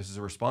people where this is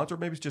a response, or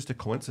maybe it's just a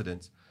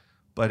coincidence.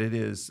 But it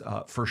is,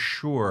 for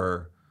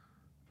sure,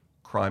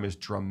 crime is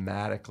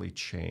dramatically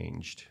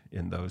changed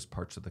in those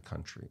parts of the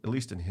country, at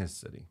least in his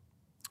city.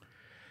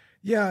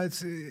 Yeah,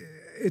 it's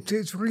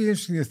really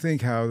interesting to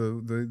think how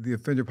the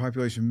offender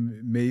population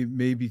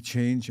may be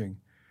changing.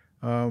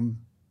 And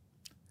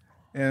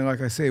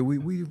like I say,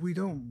 we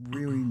don't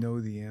really know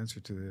the answer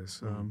to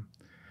this.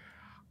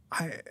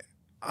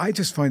 I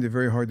just find it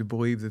very hard to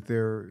believe that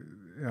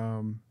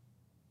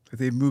that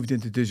they've moved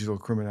into digital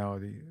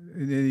criminality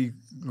in any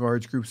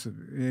large groups,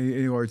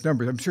 any large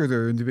numbers. I'm sure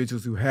there are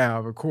individuals who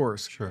have, of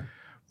course. Sure.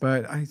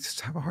 But I just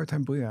have a hard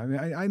time believing that.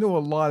 I mean, I know a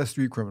lot of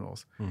street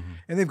criminals, and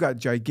they've got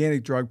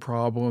gigantic drug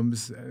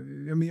problems.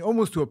 I mean,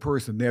 almost to a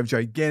person, they have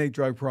gigantic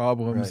drug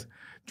problems,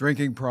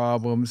 drinking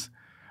problems.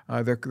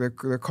 They're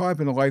caught up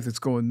in a life that's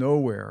going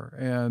nowhere.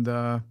 And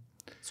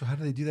so, how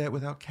do they do that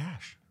without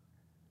cash?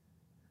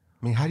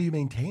 I mean, how do you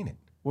maintain it?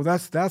 Well,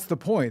 that's the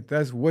point.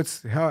 That's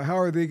how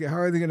are they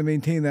going to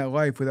maintain that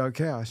life without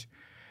cash?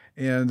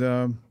 And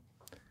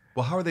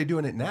well, how are they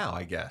doing it now?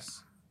 I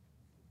guess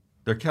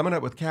they're coming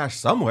up with cash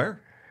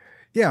somewhere.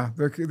 Yeah,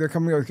 they're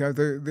coming up with cash.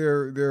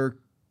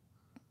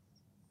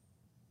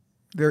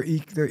 They're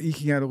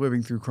eking out a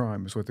living through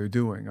crime is what they're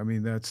doing. I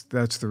mean, that's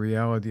the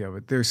reality of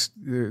it.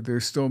 They're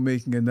still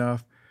making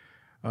enough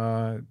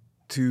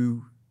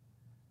to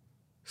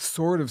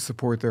sort of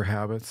support their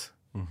habits,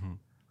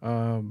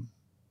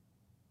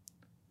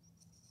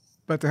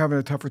 but they're having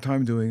a tougher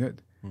time doing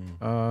it.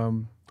 Are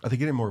they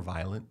getting more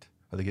violent?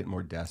 Are they getting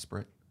more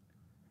desperate?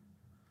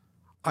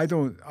 I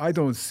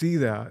don't see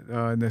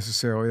that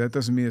necessarily. That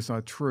doesn't mean it's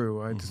not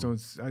true. I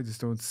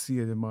just don't see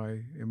it in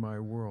my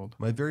world.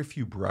 My very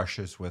few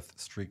brushes with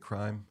street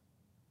crime,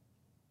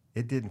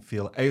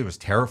 it was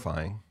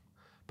terrifying,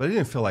 but it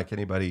didn't feel like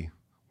anybody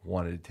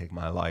wanted to take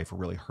my life or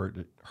really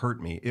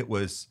hurt me. It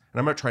was, and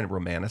I'm not trying to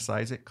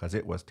romanticize it because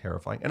it was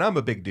terrifying. And I'm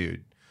a big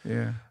dude.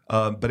 Yeah.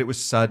 But it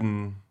was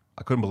sudden.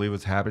 I couldn't believe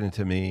what's happening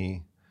to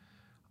me.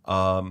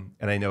 And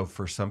I know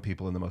for some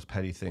people in the most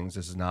petty things,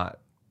 this is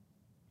not,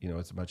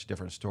 it's a much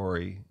different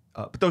story.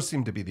 But those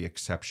seem to be the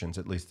exceptions,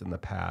 at least in the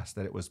past,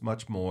 that it was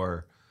much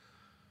more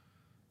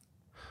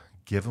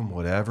give them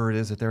whatever it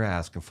is that they're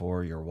asking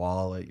for, your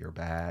wallet, your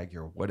bag,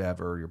 your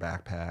whatever, your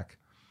backpack.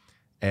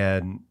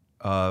 And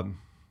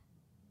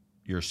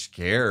you're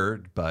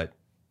scared, but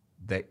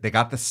they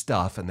got the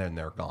stuff and then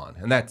they're gone.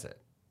 And that's it.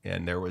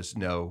 And there was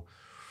no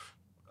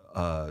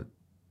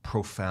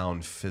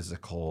profound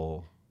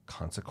physical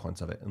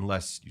consequence of it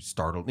unless you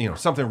startled,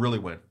 something really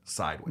went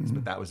sideways.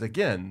 But that was,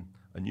 again,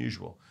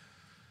 unusual.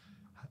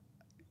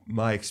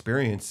 My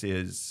experience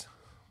is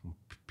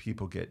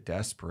people get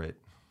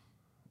desperate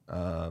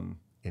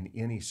in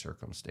any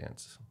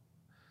circumstance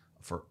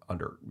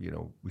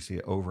we see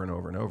it over and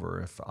over and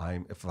over.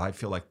 If I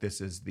feel like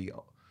this is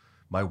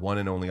my one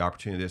and only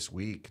opportunity this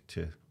week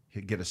to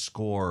get a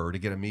score or to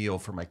get a meal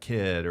for my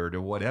kid or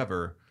to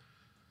whatever,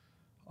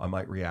 I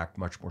might react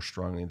much more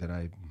strongly than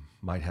I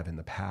might have in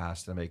the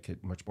past and make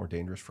it much more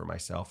dangerous for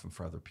myself and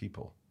for other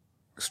people.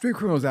 Street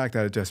criminals act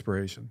out of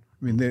desperation.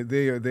 I mean,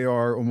 they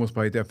are almost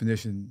by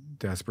definition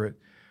desperate.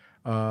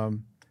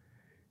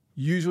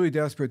 Usually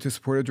desperate to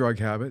support a drug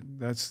habit.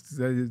 That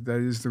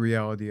is the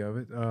reality of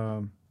it.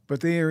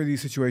 But they enter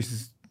these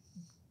situations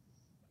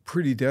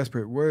pretty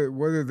desperate.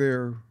 Whether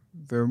they're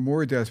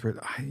more desperate,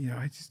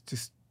 I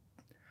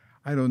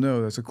don't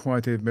know. That's a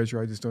quantitative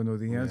measure I just don't know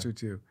the answer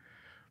to.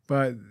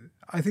 But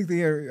I think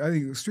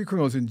street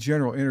criminals in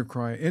general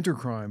enter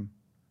crime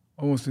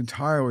almost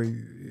entirely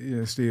in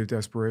a state of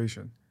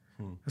desperation.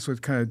 That's what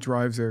kind of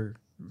drives their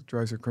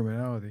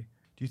criminality.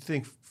 Do you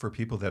think for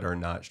people that are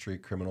not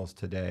street criminals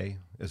today,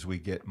 as we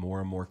get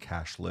more and more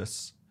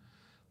cashless,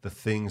 the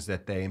things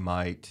that they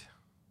might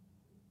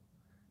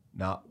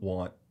not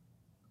want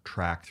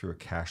tracked through a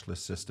cashless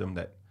system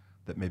that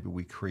maybe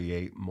we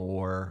create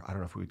more, I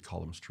don't know if we'd call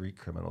them street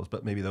criminals,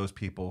 but maybe those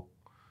people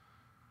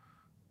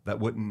that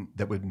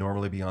would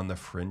normally be on the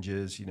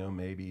fringes,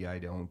 maybe I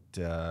don't,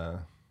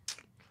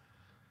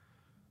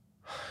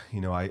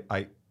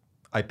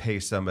 I pay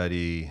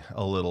somebody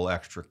a little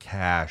extra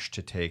cash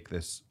to take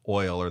this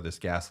oil or this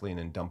gasoline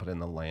and dump it in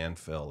the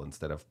landfill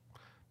instead of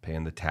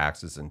paying the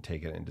taxes and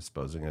taking it and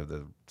disposing of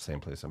the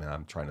same place. I mean,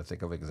 I'm trying to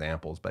think of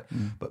examples, but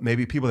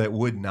maybe people that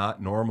would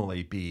not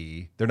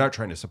normally they're not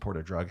trying to support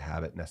a drug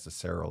habit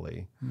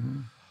necessarily.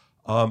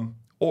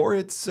 Or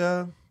it's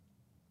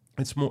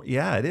more,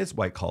 yeah, it is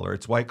white collar.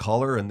 It's white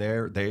collar, and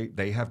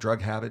they have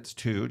drug habits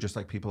too, just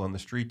like people on the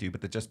street do.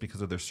 But just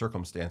because of their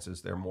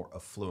circumstances, they're more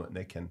affluent. And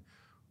they can,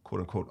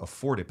 quote unquote,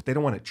 afford it. But they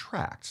don't want it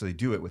tracked, so they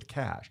do it with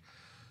cash.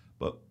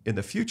 But in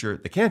the future,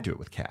 they can't do it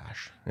with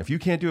cash. And if you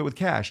can't do it with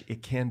cash,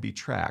 it can be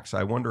tracked. So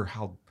I wonder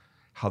how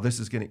this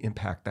is going to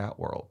impact that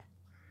world.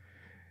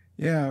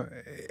 Yeah,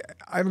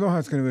 I don't know how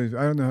it's going to.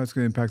 I don't know how it's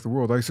going to impact the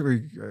world. I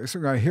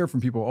certainly hear from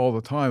people all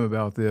the time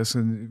about this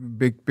and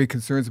big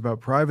concerns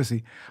about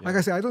privacy. Yeah. Like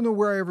I said, I don't know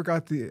where I ever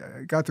got the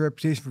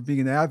reputation for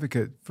being an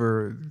advocate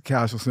for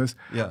cashlessness.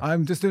 Yeah.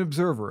 I'm just an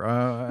observer.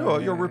 No,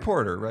 you're a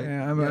reporter, right?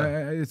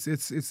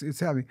 It's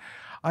happening.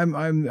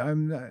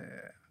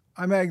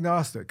 I'm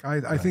agnostic.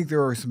 I think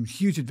there are some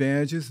huge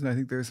advantages, and I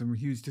think there are some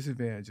huge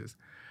disadvantages.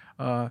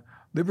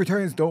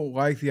 Libertarians don't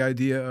like the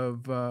idea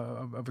of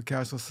a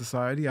cashless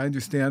society. I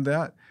understand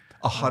that.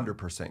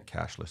 100%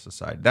 cashless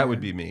society. That would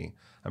be me.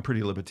 I'm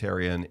pretty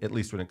libertarian, at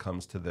least when it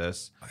comes to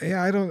this.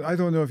 Yeah, I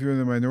don't know if you're in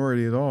the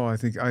minority at all. I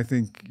think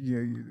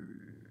you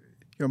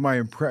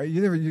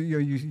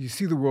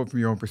see the world from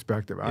your own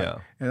perspective.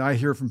 And I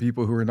hear from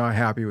people who are not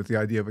happy with the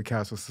idea of a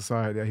cashless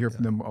society. I hear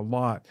from them a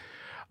lot.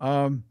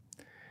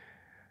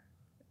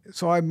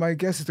 So my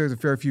guess is there's a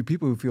fair few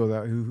people who feel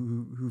that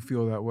who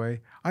feel that way.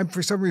 I'm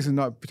for some reason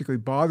not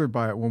particularly bothered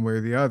by it one way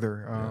or the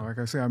other. Like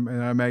I say,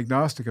 I'm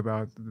agnostic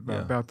about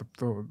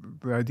the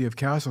idea of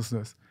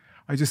cashlessness.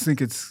 I just think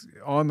it's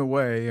on the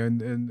way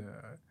and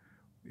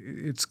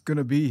it's going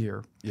to be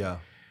here. Yeah.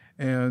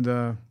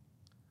 And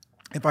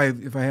if I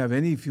have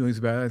any feelings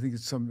about it, I think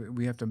it's something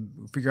we have to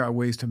figure out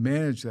ways to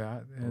manage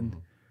that. And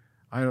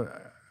I'm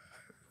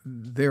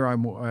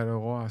at a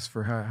loss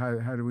for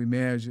how do we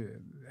manage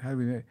it. How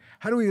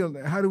do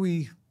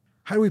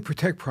we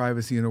protect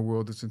privacy in a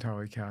world that's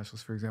entirely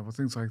cashless, for example?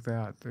 Things like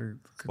that.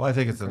 Well, I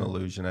think it's an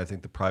illusion. I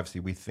think the privacy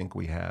we think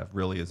we have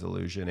really is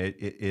illusion.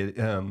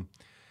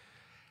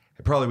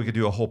 Probably we could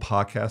do a whole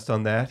podcast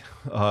on that.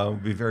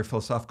 It'd be very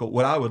philosophical.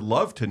 What I would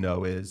love to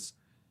know is,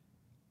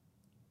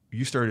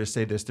 you started to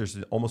say this,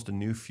 there's almost a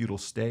new feudal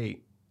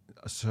state.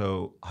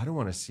 So I don't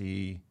want to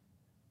see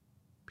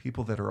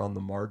people that are on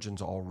the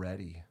margins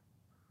already.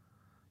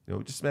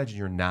 Just imagine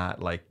you're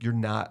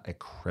not a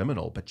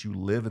criminal, but you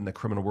live in the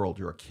criminal world.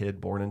 You're a kid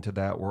born into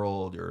that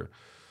world. You're a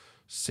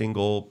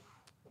single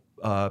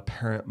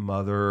parent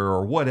mother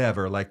or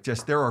whatever.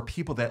 There are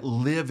people that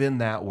live in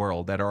that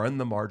world that are in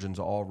the margins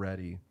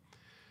already,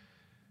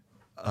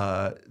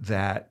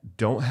 that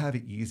don't have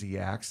easy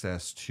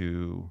access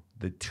to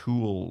the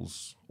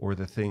tools or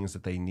the things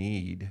that they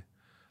need,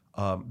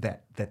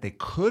 that they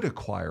could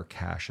acquire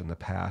cash in the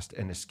past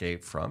and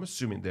escape from,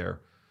 assuming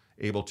they're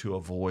able to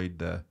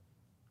avoid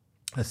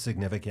a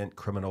significant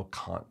criminal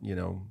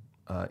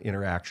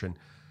interaction.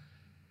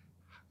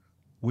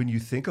 When you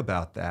think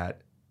about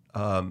that,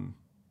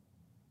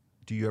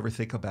 do you ever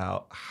think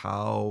about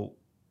how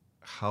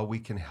we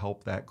can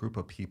help that group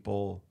of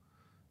people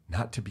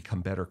not to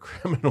become better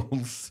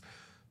criminals,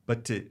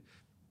 but to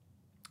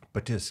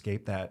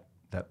escape that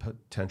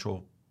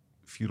potential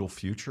feudal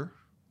future?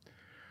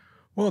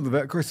 Well,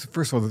 of course,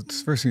 first of all, the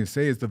first thing to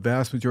say is the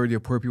vast majority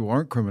of poor people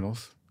aren't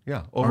criminals.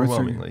 Yeah,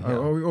 overwhelmingly.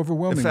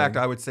 Overwhelmingly. In fact,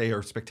 I would say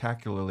are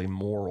spectacularly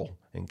moral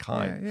and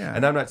kind. Yeah.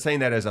 And I'm not saying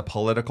that as a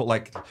political,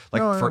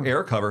 for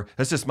air cover.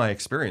 That's just my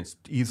experience.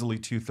 Easily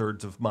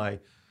 2/3 of my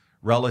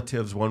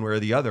relatives, one way or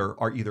the other,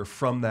 are either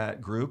from that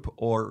group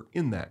or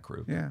in that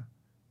group. Yeah,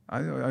 I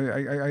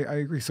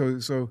agree. So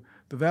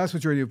the vast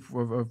majority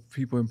of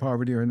people in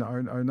poverty are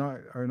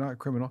not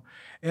criminal,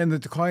 and the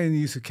decline in the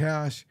use of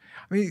cash.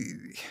 I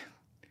mean,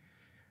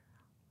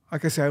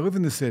 like I say, I live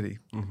in the city,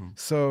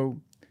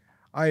 so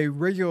I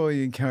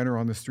regularly encounter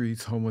on the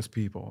streets homeless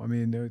people. I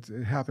mean, it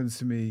happens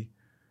to me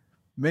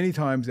many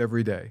times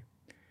every day.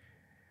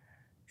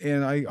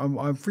 And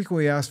I'm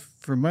frequently asked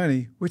for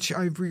money, which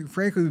I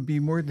frankly would be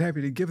more than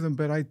happy to give them,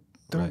 but I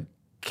don't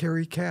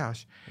carry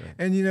cash. Right.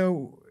 And,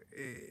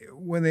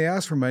 when they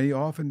ask for money,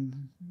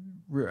 often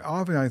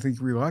I think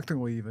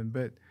reluctantly even,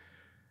 but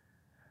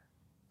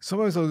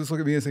sometimes they'll just look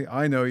at me and say,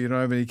 I know you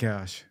don't have any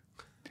cash.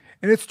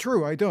 And it's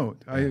true, I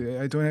don't.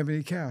 I don't have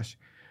any cash.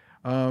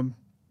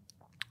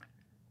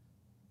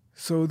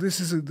 So this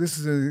is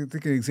I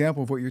think an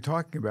example of what you're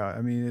talking about.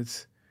 I mean,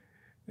 it's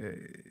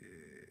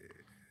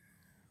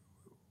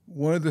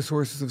one of the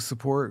sources of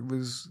support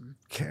was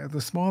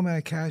the small amount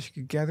of cash you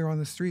could gather on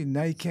the street, and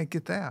now you can't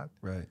get that.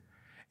 Right.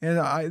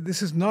 And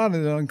this is not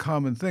an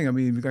uncommon thing. I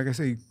mean, like I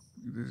say,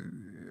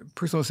 a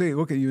person will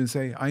look at you and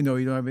say, I know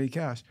you don't have any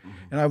cash.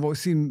 And I've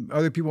seen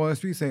other people on the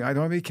street saying, I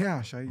don't have any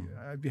cash.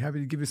 I'd be happy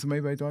to give you some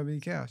money, but I don't have any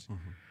cash.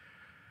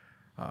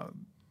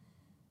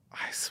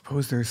 I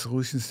suppose there are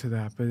solutions to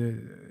that, but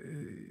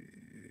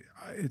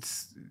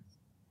it's.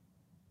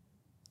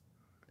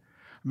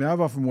 I mean,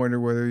 I've often wondered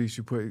whether you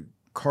should put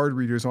card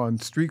readers on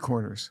street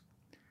corners,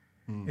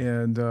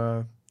 and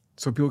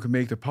so people can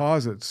make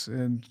deposits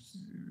and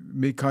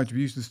make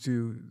contributions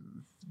to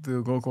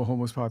the local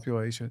homeless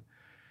population,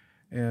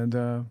 and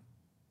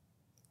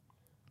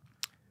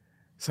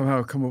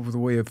somehow come up with a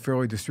way of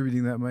fairly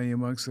distributing that money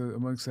amongst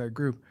that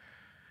group.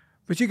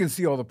 But you can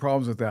see all the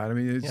problems with that. I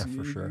mean, Yeah,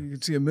 for sure. You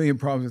can see a million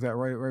problems with that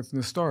right from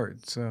the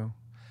start. So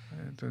I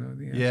don't know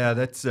the answer. Yeah,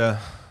 that's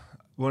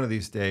one of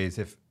these days.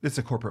 If it's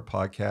a corporate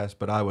podcast,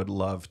 but I would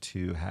love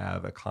to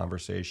have a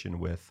conversation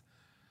with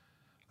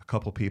a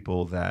couple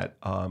people that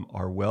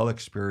are well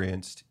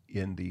experienced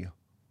in the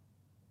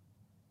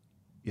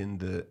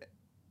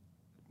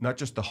not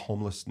just the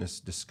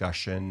homelessness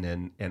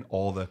discussion and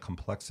all the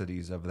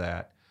complexities of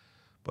that,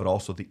 but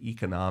also the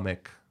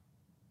economic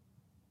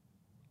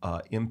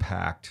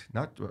impact,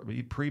 not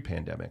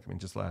pre-pandemic. I mean,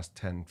 just last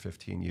 10,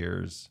 15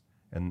 years,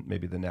 and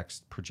maybe the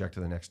next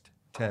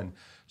 10.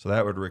 So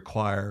that would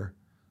require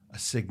a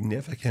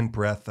significant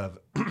breadth of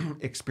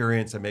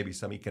experience and maybe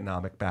some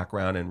economic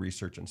background and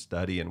research and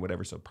study and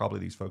whatever. So probably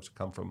these folks who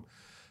come from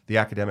the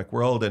academic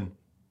world, and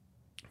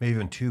maybe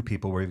even two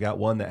people where you've got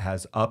one that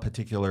has a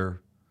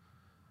particular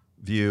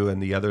view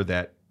and the other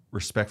that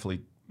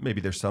respectfully, maybe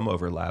there's some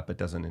overlap, but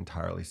doesn't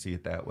entirely see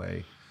it that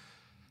way.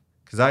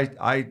 Because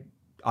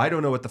I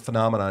don't know what the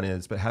phenomenon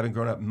is, but having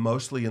grown up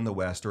mostly in the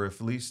West, or if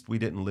at least we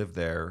didn't live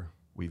there,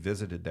 we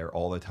visited there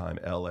all the time,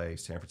 LA,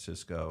 San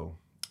Francisco,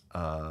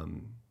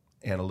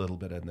 and a little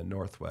bit in the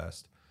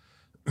Northwest.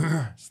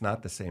 It's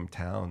not the same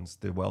towns.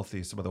 The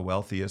wealthiest, some of the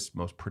wealthiest,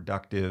 most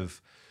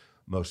productive,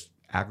 most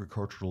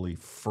agriculturally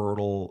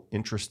fertile,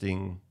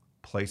 interesting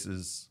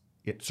places,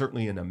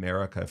 certainly in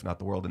America, if not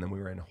the world. And then we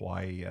were in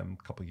Hawaii a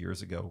couple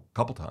years ago, a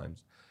couple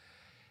times.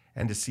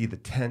 And to see the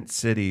tent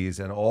cities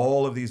and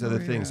all of these other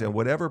things and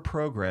whatever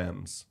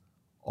programs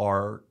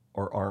are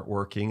or aren't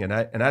working. And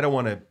I don't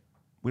want to,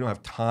 we don't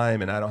have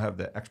time and I don't have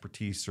the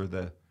expertise or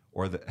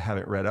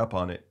haven't read up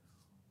on it.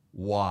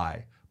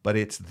 Why? But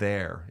it's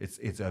there.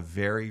 It's a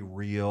very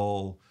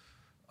real,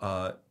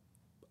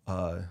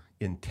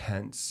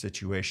 intense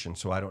situation.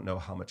 So I don't know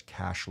how much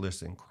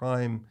cashless and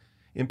crime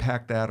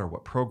impact that, or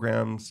what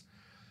programs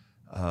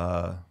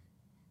are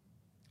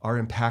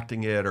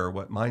impacting it, or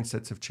what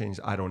mindsets have changed.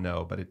 I don't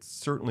know, but it's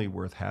certainly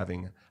worth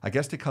having. I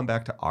guess to come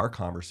back to our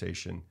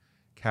conversation,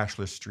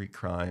 cashless street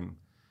crime,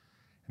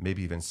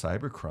 maybe even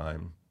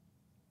cybercrime.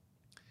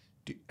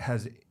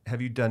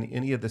 Have you done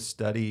any of the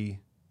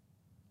study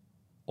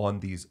on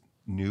these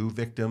new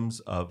victims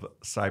of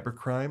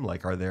cybercrime?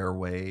 Like, are there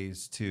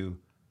ways to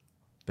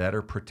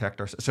better protect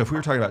ourselves? So if we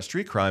were talking about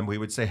street crime, we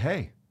would say,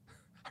 hey,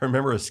 I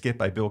remember a skit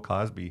by Bill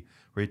Cosby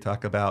where he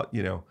talked about,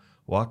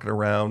 walking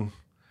around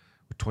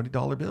with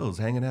 $20 bills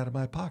hanging out of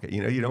my pocket.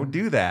 You don't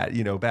do that,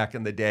 back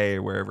in the day,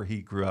 or wherever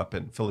he grew up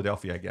in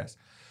Philadelphia, I guess.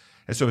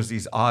 And so it's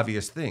these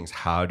obvious things.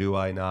 How do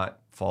I not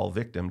fall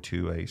victim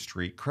to a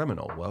street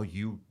criminal? Well,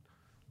 you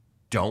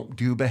don't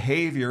do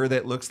behavior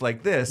that looks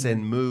like this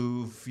and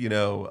move,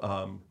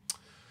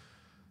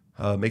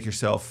 make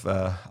yourself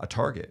a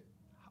target.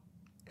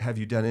 Have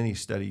you done any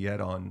study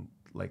yet on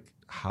like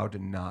how to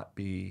not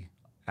be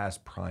as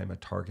prime a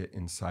target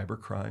in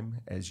cybercrime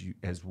as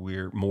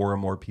more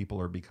and more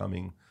people are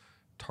becoming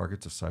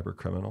targets of cyber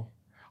criminal?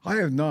 I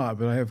have not,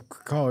 but I have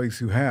colleagues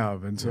who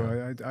have, and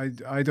so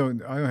I don't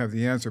have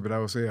the answer. But I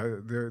will say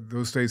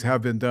those studies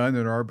have been done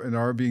and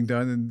are being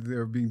done, and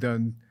they're being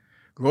done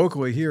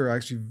locally here.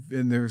 Actually,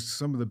 and there's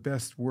some of the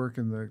best work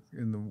in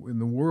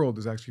the world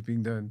is actually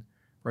being done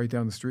right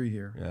down the street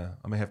here. Yeah,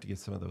 I may have to get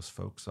some of those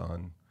folks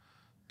on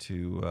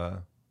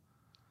to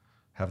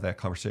have that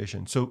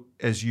conversation. So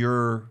as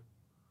you're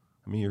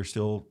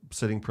still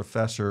sitting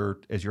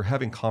professor, as you're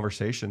having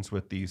conversations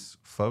with these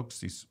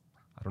folks,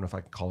 I don't know if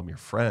I can call them your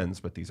friends,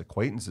 but these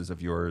acquaintances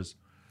of yours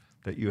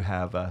that you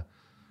have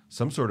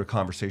some sort of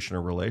conversation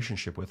or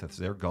relationship with, as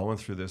they're going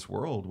through this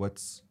world,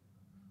 what's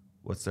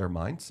their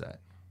mindset?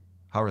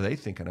 How are they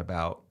thinking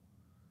about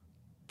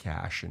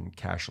cash and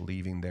cash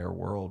leaving their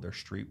world, their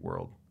street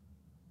world?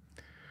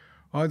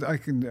 I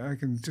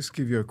can just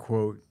give you a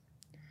quote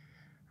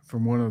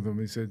from one of them.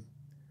 He said,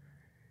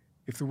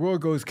 "If the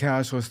world goes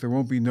cashless, there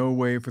won't be no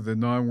way for the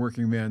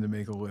non-working man to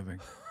make a living."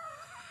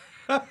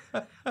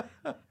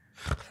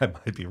 I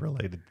might be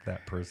related to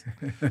that person.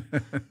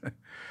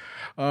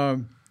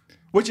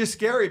 Which is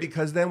scary,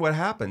 because then what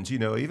happens?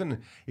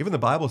 Even the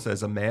Bible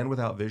says a man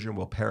without vision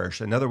will perish.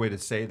 Another way to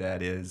say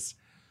that is,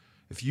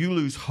 if you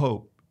lose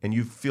hope and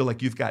you feel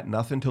like you've got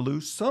nothing to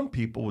lose, some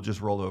people will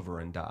just roll over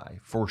and die,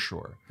 for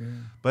sure. Yeah.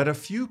 But a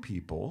few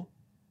people,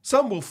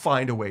 some will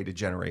find a way to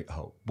generate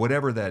hope,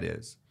 whatever that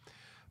is.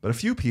 But a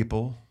few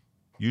people,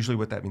 usually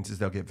what that means is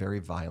they'll get very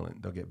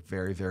violent. They'll get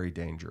very, very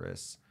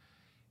dangerous.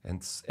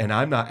 And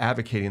I'm not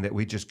advocating that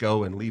we just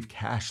go and leave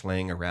cash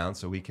laying around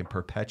so we can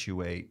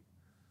perpetuate,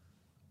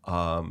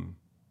 try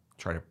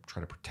to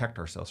protect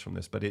ourselves from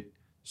this. But it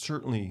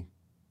certainly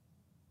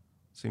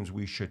seems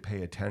we should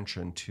pay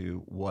attention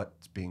to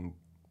what's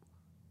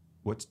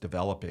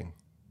developing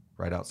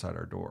right outside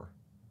our door.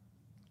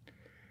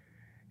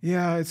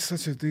 Yeah,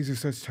 these are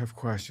such tough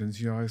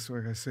questions. It's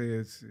like I say,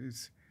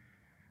 it's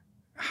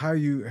how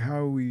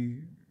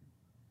we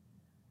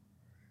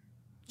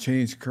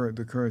change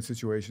the current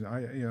situation.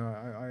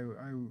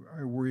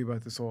 I worry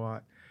about this a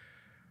lot.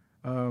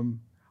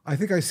 I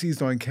think I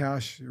seized on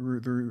cash,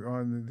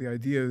 on the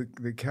idea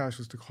that cash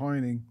was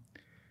declining,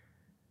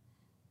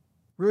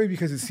 really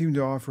because it seemed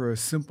to offer a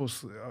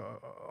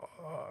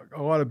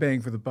lot of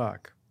bang for the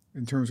buck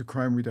in terms of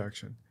crime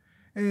reduction.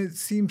 And it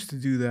seems to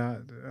do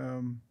that.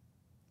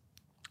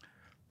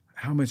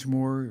 How much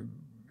more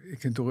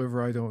it can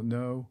deliver, I don't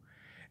know.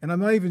 And I'm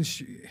not even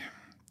sure.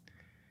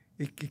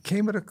 It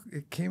came at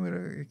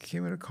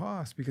a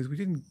cost because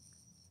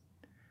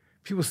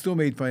people still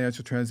made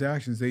financial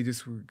transactions. They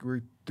just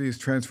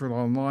transferred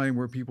online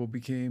where people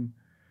became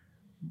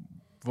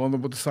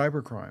vulnerable to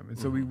cybercrime. And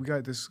so we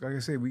got this, like I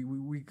say,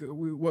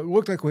 what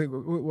looked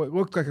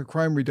like a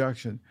crime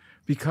reduction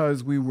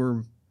because we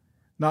were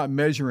not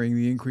measuring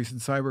the increase in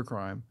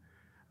cybercrime.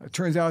 It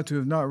turns out to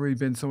have not really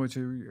been so much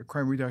a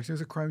crime reduction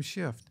as a crime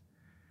shift.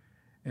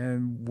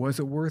 And was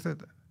it worth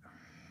it?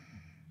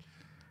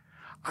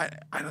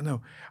 I don't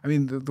know. I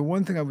mean, the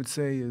one thing I would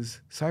say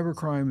is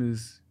cybercrime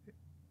is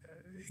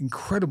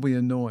incredibly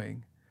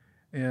annoying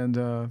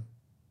and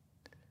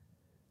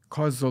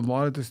causes a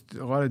lot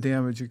of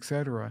damage,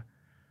 etc.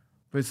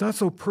 But it's not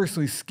so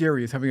personally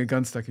scary as having a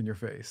gun stuck in your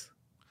face.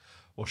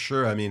 Well,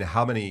 sure. I mean,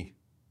 how many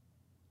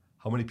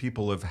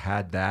people have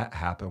had that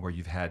happen where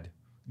you've had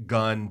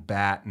gun,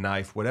 bat,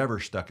 knife, whatever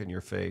stuck in your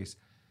face?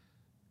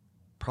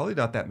 Probably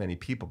not that many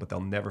people, but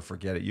they'll never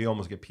forget it. You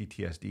almost get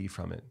PTSD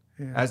from it,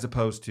 as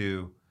opposed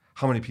to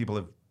how many people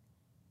have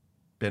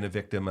been a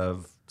victim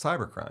of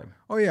cybercrime.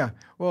 Oh yeah.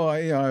 Well,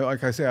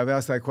 like I say, I've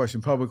asked that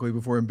question publicly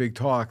before in big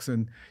talks,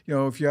 and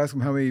if you ask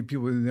them how many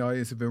people in the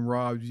audience have been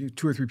robbed,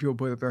 2 or 3 people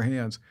put up their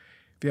hands.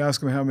 If you ask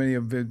them how many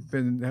have had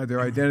their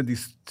identity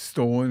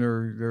stolen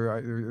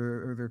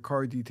or their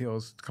card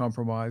details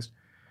compromised,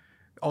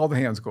 all the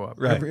hands go up.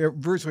 Right.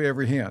 Virtually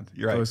every hand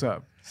goes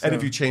up. So, and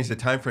if you change the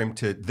time frame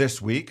to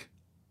this week,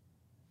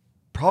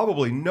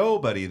 probably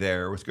nobody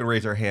there was going to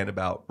raise their hand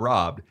about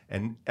robbed,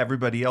 and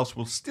everybody else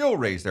will still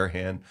raise their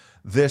hand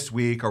this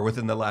week or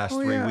within the last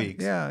 3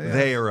 weeks. Yeah.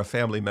 They or a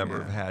family member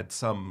have had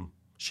some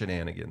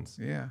shenanigans.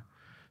 Yeah.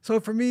 So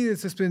for me,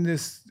 it's just been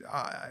this.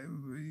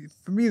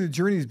 For me, the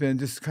journey's been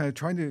just kind of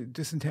trying to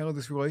disentangle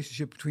this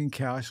relationship between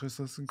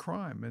cashlessness and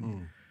crime,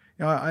 and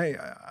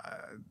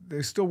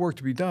there's still work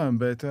to be done,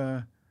 but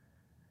the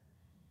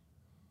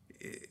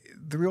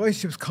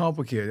relationship's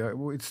complicated.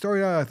 It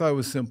started out, I thought it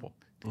was simple.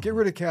 Get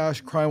rid of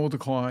cash, crime will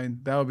decline.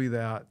 That'll be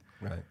that.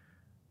 Right.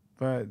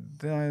 But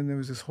then there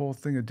was this whole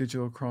thing of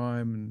digital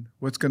crime and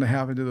what's going to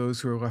happen to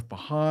those who are left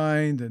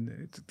behind,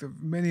 and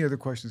many other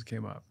questions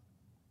came up.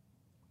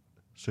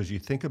 So as you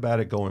think about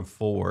it going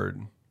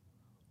forward,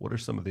 what are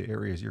some of the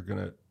areas you're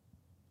going to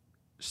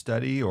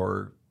study,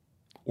 or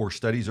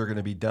studies are going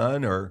to be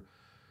done, or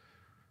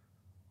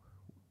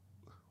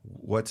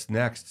what's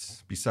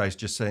next besides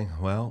just saying,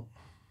 well,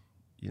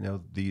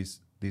 these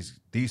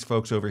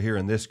folks over here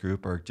in this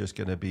group are just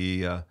going to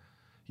be, the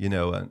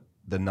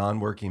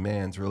non-working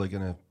man's really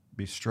going to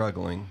be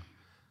struggling.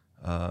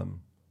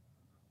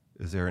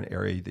 Is there an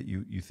area that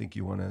you think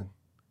you want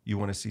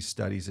to see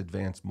studies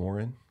advance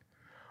more in?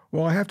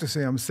 Well, I have to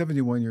say I'm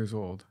 71 years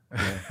old,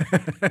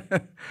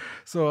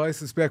 so I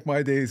suspect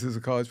my days as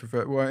a college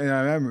professor. Well, and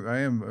I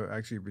am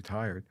actually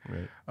retired,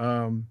 right?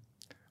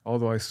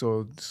 Although I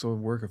still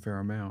work a fair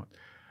amount.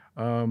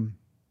 But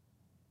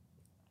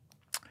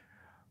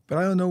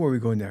I don't know where we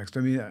go next. I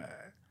mean,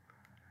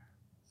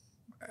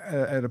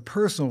 at a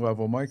personal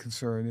level, my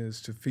concern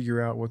is to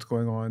figure out what's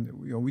going on.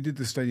 We did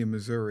this study in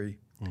Missouri.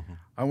 Mm-hmm.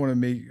 I want to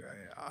make.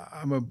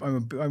 I'm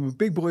a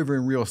big believer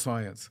in real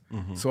science.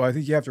 Mm-hmm. So I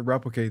think you have to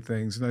replicate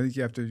things, and I think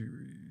you have to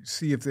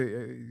see if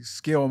they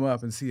scale them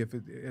up and see if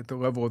at the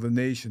level of the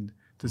nation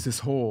does this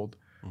hold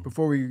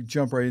before we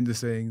jump right into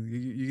saying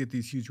you get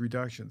these huge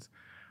reductions.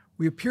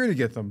 We appear to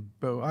get them,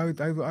 but I'm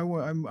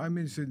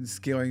interested in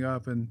scaling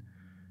up and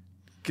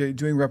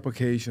doing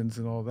replications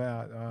and all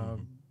that,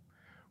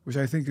 which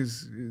I think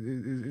is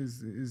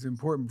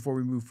important before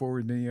we move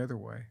forward in any other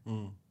way.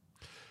 Mm.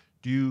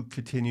 Do you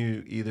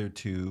continue either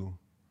to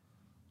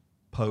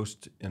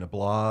post in a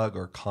blog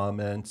or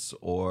comments,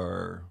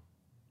 or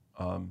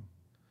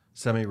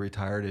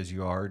semi-retired as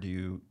you are, do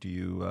you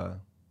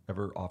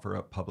ever offer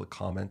up public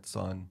comments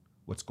on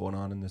what's going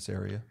on in this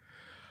area?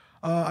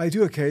 I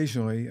do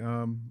occasionally.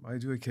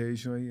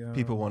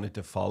 People wanted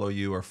to follow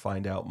you or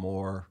find out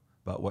more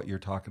about what you're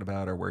talking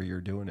about or where you're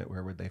doing it.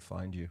 Where would they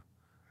find you?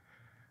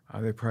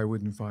 They probably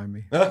wouldn't find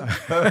me.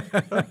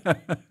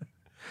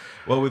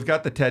 Well, we've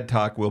got the TED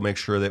Talk we'll make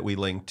sure that we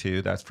link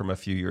to. That's from a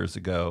few years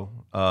ago.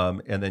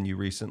 And then you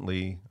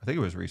recently, I think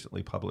it was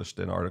recently, published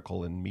an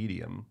article in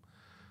Medium,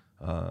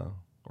 or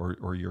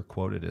you're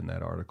quoted in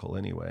that article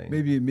anyway.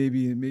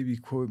 Maybe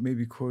quoted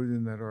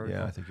in that article.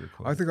 Yeah, I think you're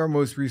quoted. I think our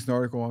most recent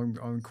article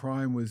on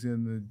crime was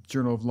in the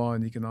Journal of Law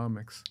and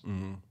Economics.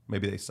 Mm-hmm.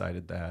 Maybe they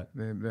cited that.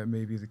 That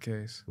may be the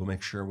case. We'll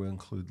make sure we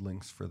include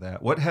links for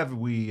that. What have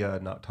we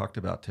not talked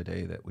about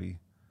today that we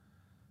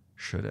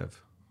should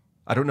have?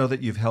 I don't know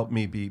that you've helped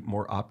me be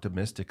more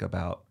optimistic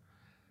about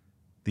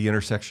the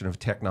intersection of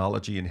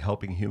technology and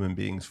helping human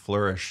beings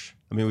flourish.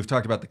 I mean, we've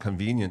talked about the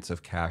convenience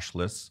of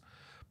cashless,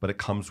 but it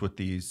comes with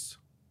these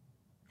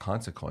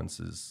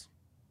consequences.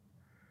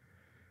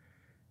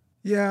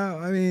 Yeah,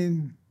 I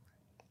mean,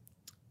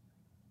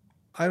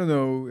 I don't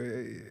know.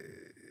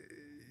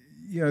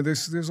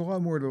 There's a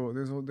lot more to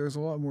there's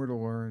a lot more to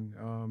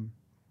learn.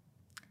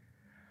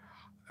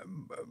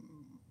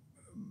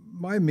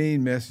 My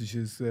main message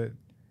is that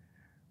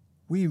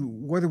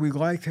whether we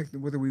like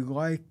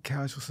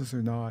cashlessness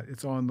or not,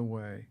 it's on the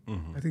way.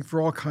 Mm-hmm. I think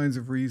for all kinds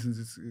of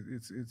reasons,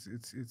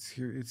 it's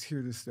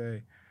here to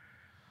stay.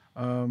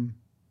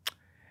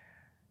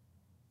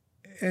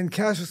 And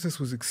cashlessness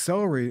was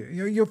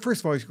accelerated.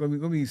 First of all,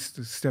 let me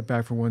step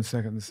back for 1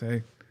 second and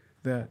say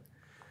that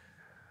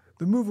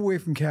the move away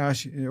from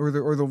cash, or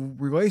the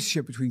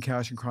relationship between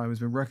cash and crime, has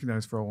been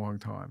recognized for a long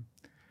time.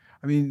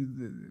 I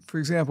mean, for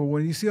example,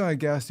 when you see on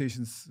gas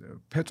stations,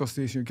 petrol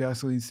station or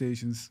gasoline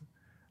stations,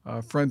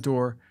 front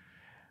door,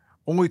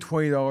 only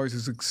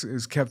 $20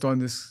 is kept on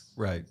this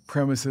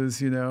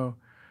premises.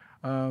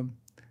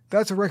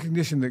 That's a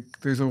recognition that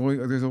there's a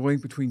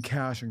link between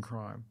cash and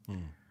crime.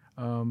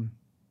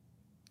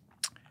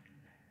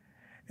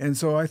 And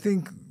so I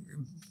think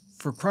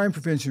for crime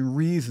prevention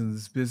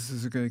reasons,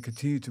 businesses are going to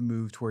continue to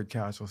move toward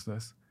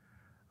cashlessness.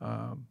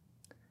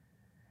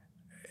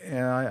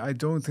 And I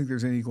don't think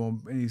there's any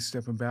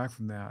stepping back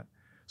from that.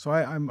 So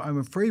I'm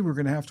afraid we're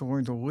going to have to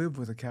learn to live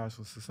with a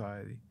cashless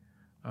society.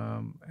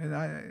 And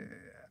I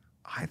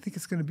think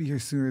it's going to be here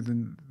sooner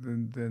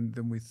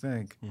than we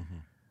think.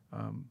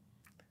 Mm-hmm.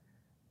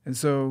 And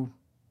so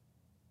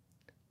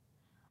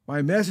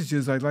my message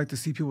is I'd like to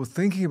see people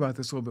thinking about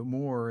this a little bit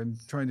more and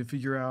trying to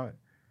figure out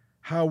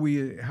how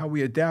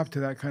we adapt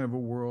to that kind of a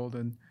world,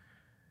 and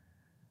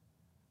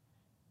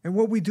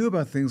what we do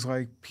about things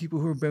like people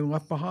who have been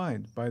left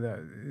behind by that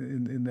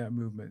in that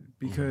movement.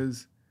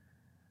 Because,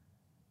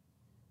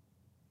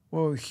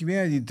 well,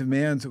 humanity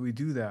demands that we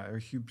do that,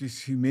 or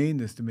just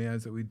humaneness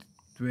demands that we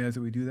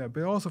do that.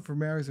 But also for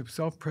matters of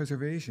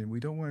self-preservation,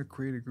 we don't want to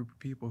create a group of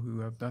people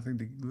who have nothing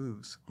to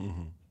lose.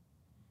 Mm-hmm.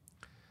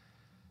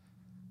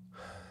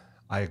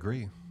 I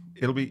agree.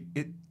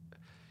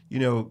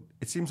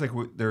 It seems like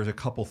there's a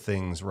couple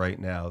things right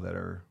now that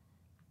are,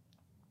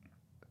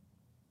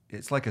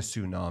 it's like a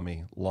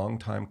tsunami, long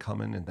time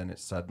coming, and then it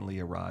suddenly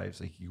arrives.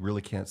 Like you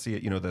really can't see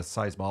it. The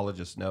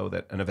seismologists know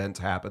that an event's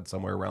happened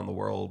somewhere around the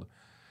world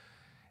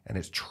and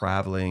it's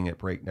traveling at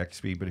breakneck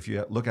speed. But if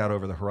you look out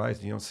over the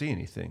horizon, you don't see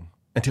anything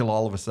until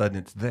all of a sudden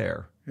it's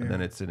there, and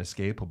then it's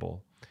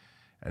inescapable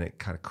and it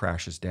kind of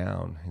crashes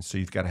down. And so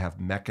you've got to have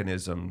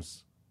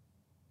mechanisms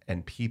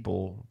and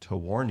people to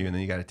warn you, and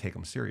then you got to take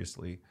them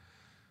seriously.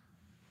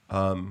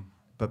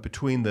 But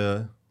between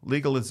the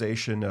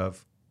legalization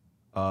of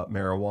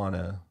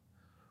marijuana,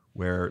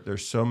 where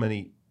there's so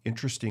many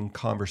interesting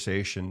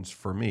conversations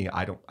for me,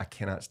 I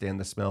cannot stand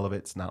the smell of it.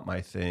 It's not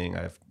my thing.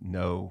 I have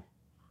no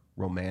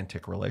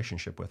romantic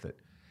relationship with it.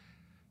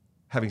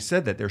 Having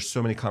said that, there's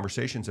so many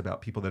conversations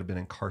about people that have been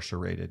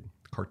incarcerated,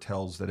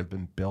 cartels that have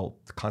been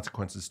built, the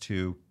consequences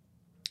to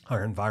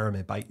our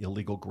environment by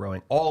illegal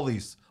growing, all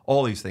these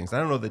things. I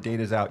don't know if the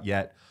data's out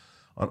yet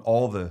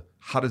on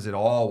how does it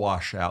all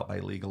wash out by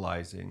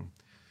legalizing,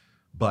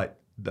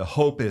 but the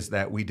hope is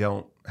that we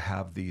don't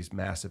have these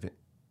massive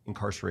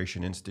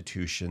incarceration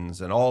institutions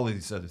and all of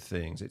these other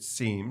things. It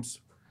seems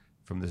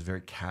from this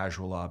very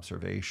casual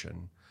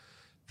observation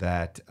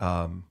that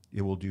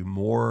it will do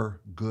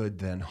more good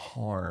than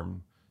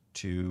harm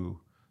to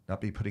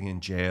not be putting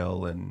in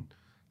jail and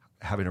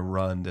having to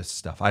run this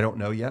stuff. I don't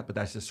know yet, but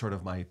that's just sort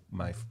of my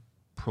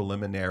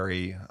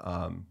preliminary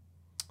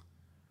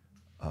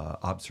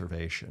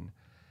observation.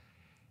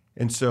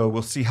 And so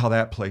we'll see how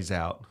that plays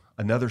out.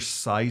 Another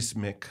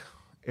seismic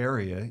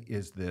area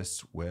is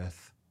this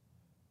with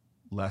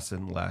less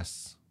and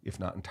less, if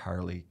not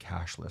entirely,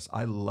 cashless.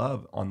 I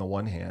love, on the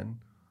one hand,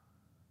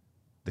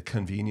 the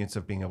convenience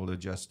of being able to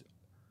just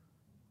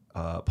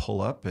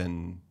pull up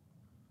and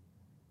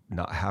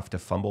not have to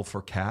fumble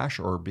for cash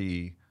or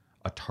be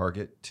a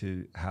target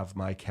to have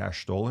my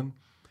cash stolen.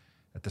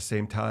 At the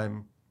same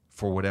time,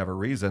 for whatever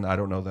reason, I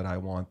don't know that I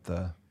want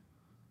the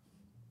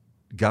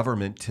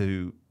government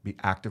to be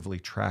actively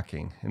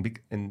tracking.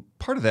 And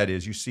part of that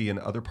is you see in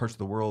other parts of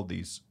the world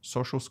these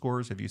social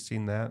scores. Have you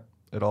seen that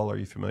at all? Are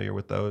you familiar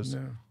with those?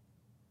 No.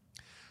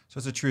 So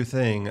it's a true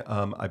thing.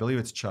 I believe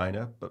it's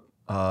China, but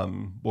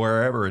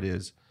wherever it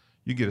is,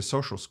 you get a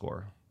social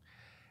score.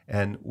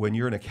 And when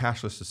you're in a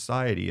cashless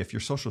society, if your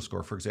social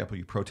score, for example,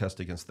 you protest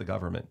against the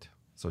government.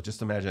 So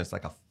just imagine it's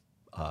like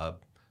a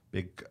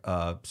big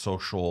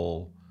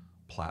social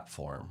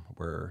platform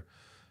where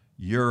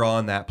you're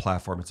on that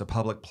platform. It's a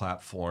public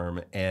platform,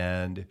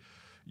 and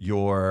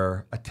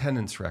your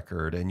attendance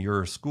record and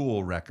your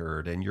school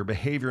record and your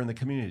behavior in the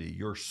community,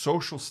 your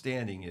social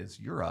standing is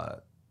you're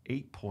a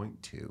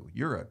 8.2.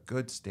 You're a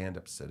good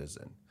stand-up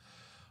citizen.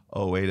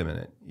 Oh, wait a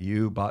minute.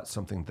 You bought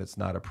something that's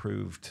not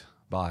approved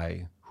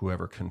by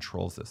whoever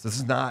controls this. This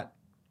is not.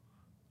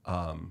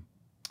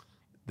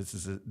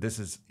 This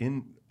is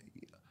in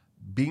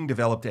being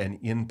developed and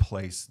in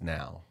place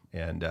now.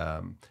 And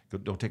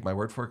don't take my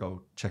word for it.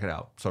 Go check it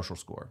out. Social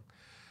score.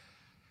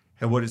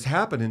 And what has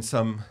happened in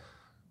some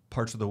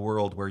parts of the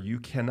world where you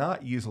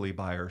cannot easily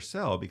buy or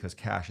sell because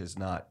cash is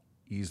not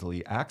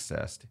easily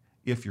accessed,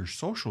 if your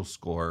social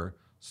score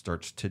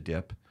starts to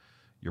dip,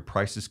 your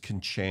prices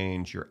can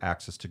change, your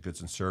access to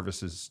goods and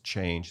services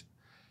change.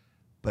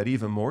 But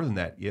even more than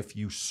that, if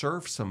you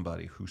serve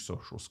somebody whose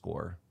social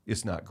score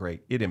is not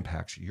great, it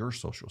impacts your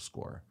social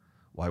score.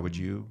 Why would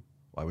you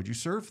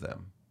serve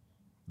them?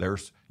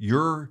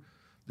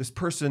 This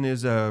person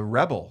is a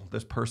rebel.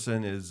 This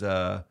person is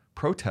a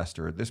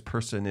protester. This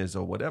person is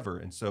a whatever.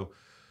 And so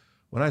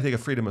when I think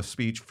of freedom of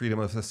speech, freedom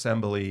of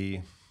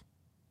assembly,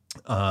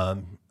 all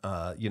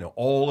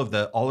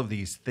of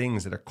these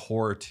things that are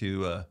core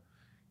to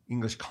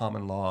English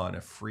common law and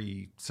a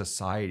free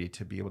society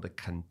to be able to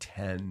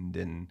contend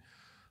and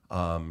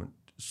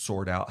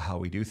sort out how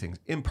we do things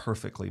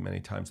imperfectly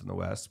many times in the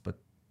West, but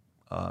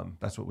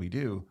that's what we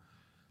do.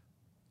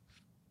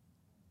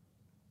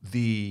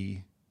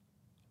 The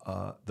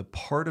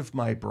part of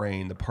my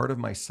brain, the part of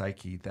my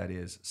psyche that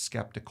is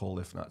skeptical,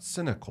 if not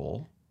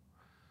cynical,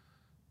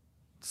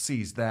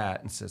 sees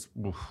that and says,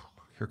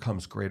 here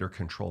comes greater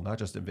control, not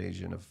just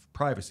invasion of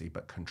privacy,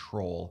 but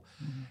control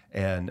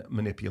and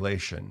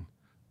manipulation.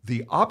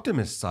 The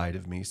optimist side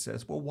of me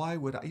says, well, why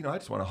would I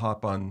just want to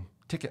hop on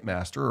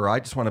Ticketmaster, or I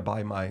just want to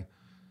buy my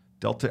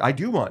Delta. I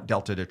do want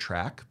Delta to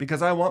track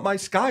because I want my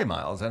Sky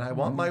Miles and I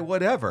want my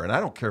whatever. And I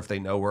don't care if they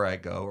know where I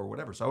go or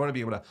whatever. So I want to be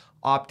able to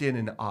opt in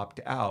and opt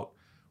out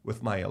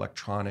with my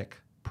electronic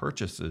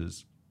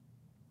purchases.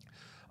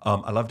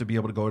 I love to be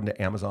able to go into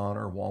Amazon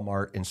or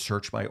Walmart and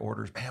search my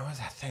orders. Man, what was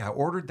that thing? I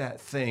ordered that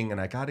thing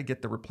and I got to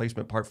get the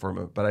replacement part for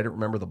it, but I didn't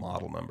remember the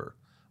model number.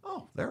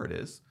 Oh, there it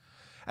is.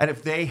 And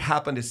if they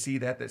happen to see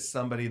that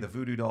somebody, the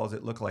voodoo dolls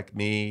that look like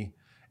me,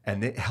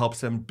 and it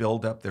helps them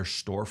build up their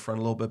storefront a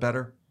little bit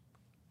better,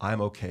 I'm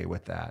okay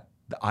with that.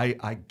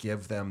 I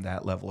give them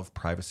that level of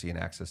privacy and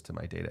access to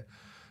my data.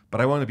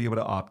 But I want to be able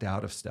to opt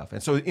out of stuff.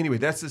 And so anyway,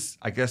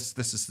 I guess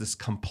this is this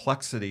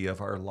complexity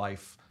of our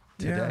life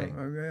today.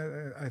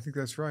 Yeah, I think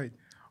that's right.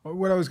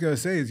 What I was going to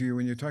say is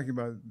when you're talking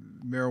about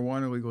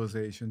marijuana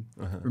legalization,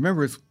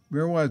 remember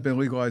marijuana has been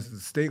legalized at the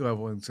state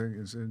level in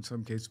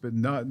some cases, but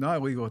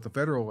not legal at the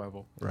federal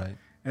level. Right.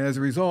 And as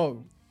a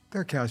result,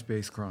 they're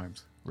cash-based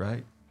crimes.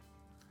 Right.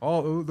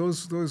 All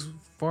those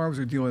farms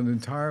are dealing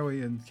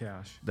entirely in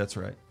cash. That's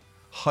right,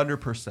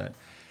 100%.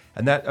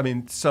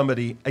 And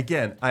somebody,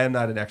 again, I am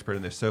not an expert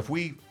in this. So if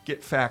we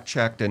get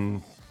fact-checked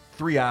in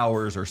 3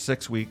 hours or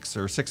 6 weeks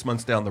or 6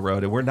 months down the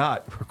road, and we're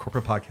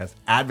corporate podcast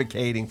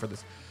advocating for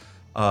this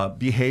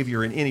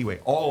behavior in any way,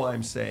 all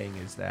I'm saying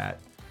is that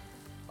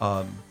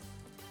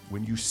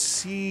when you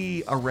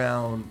see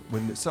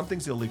when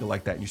something's illegal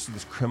like that and you see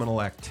this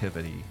criminal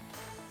activity,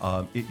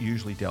 it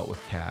usually dealt with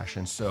cash.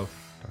 And so,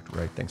 Dr.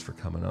 Wright, thanks for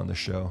coming on the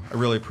show. I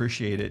really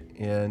appreciate it.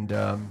 And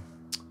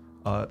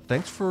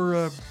thanks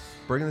for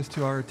bringing this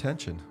to our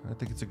attention. I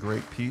think it's a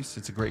great piece.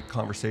 It's a great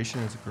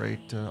conversation. It's a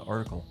great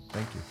article.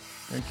 Thank you.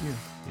 Thank you.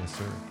 Yes,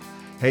 sir.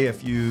 Hey,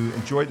 if you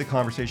enjoyed the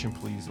conversation,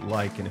 please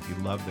like. And if you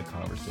loved the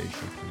conversation,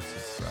 please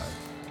subscribe.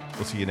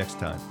 We'll see you next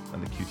time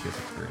on the QTS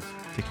Experience.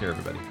 Take care,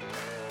 everybody.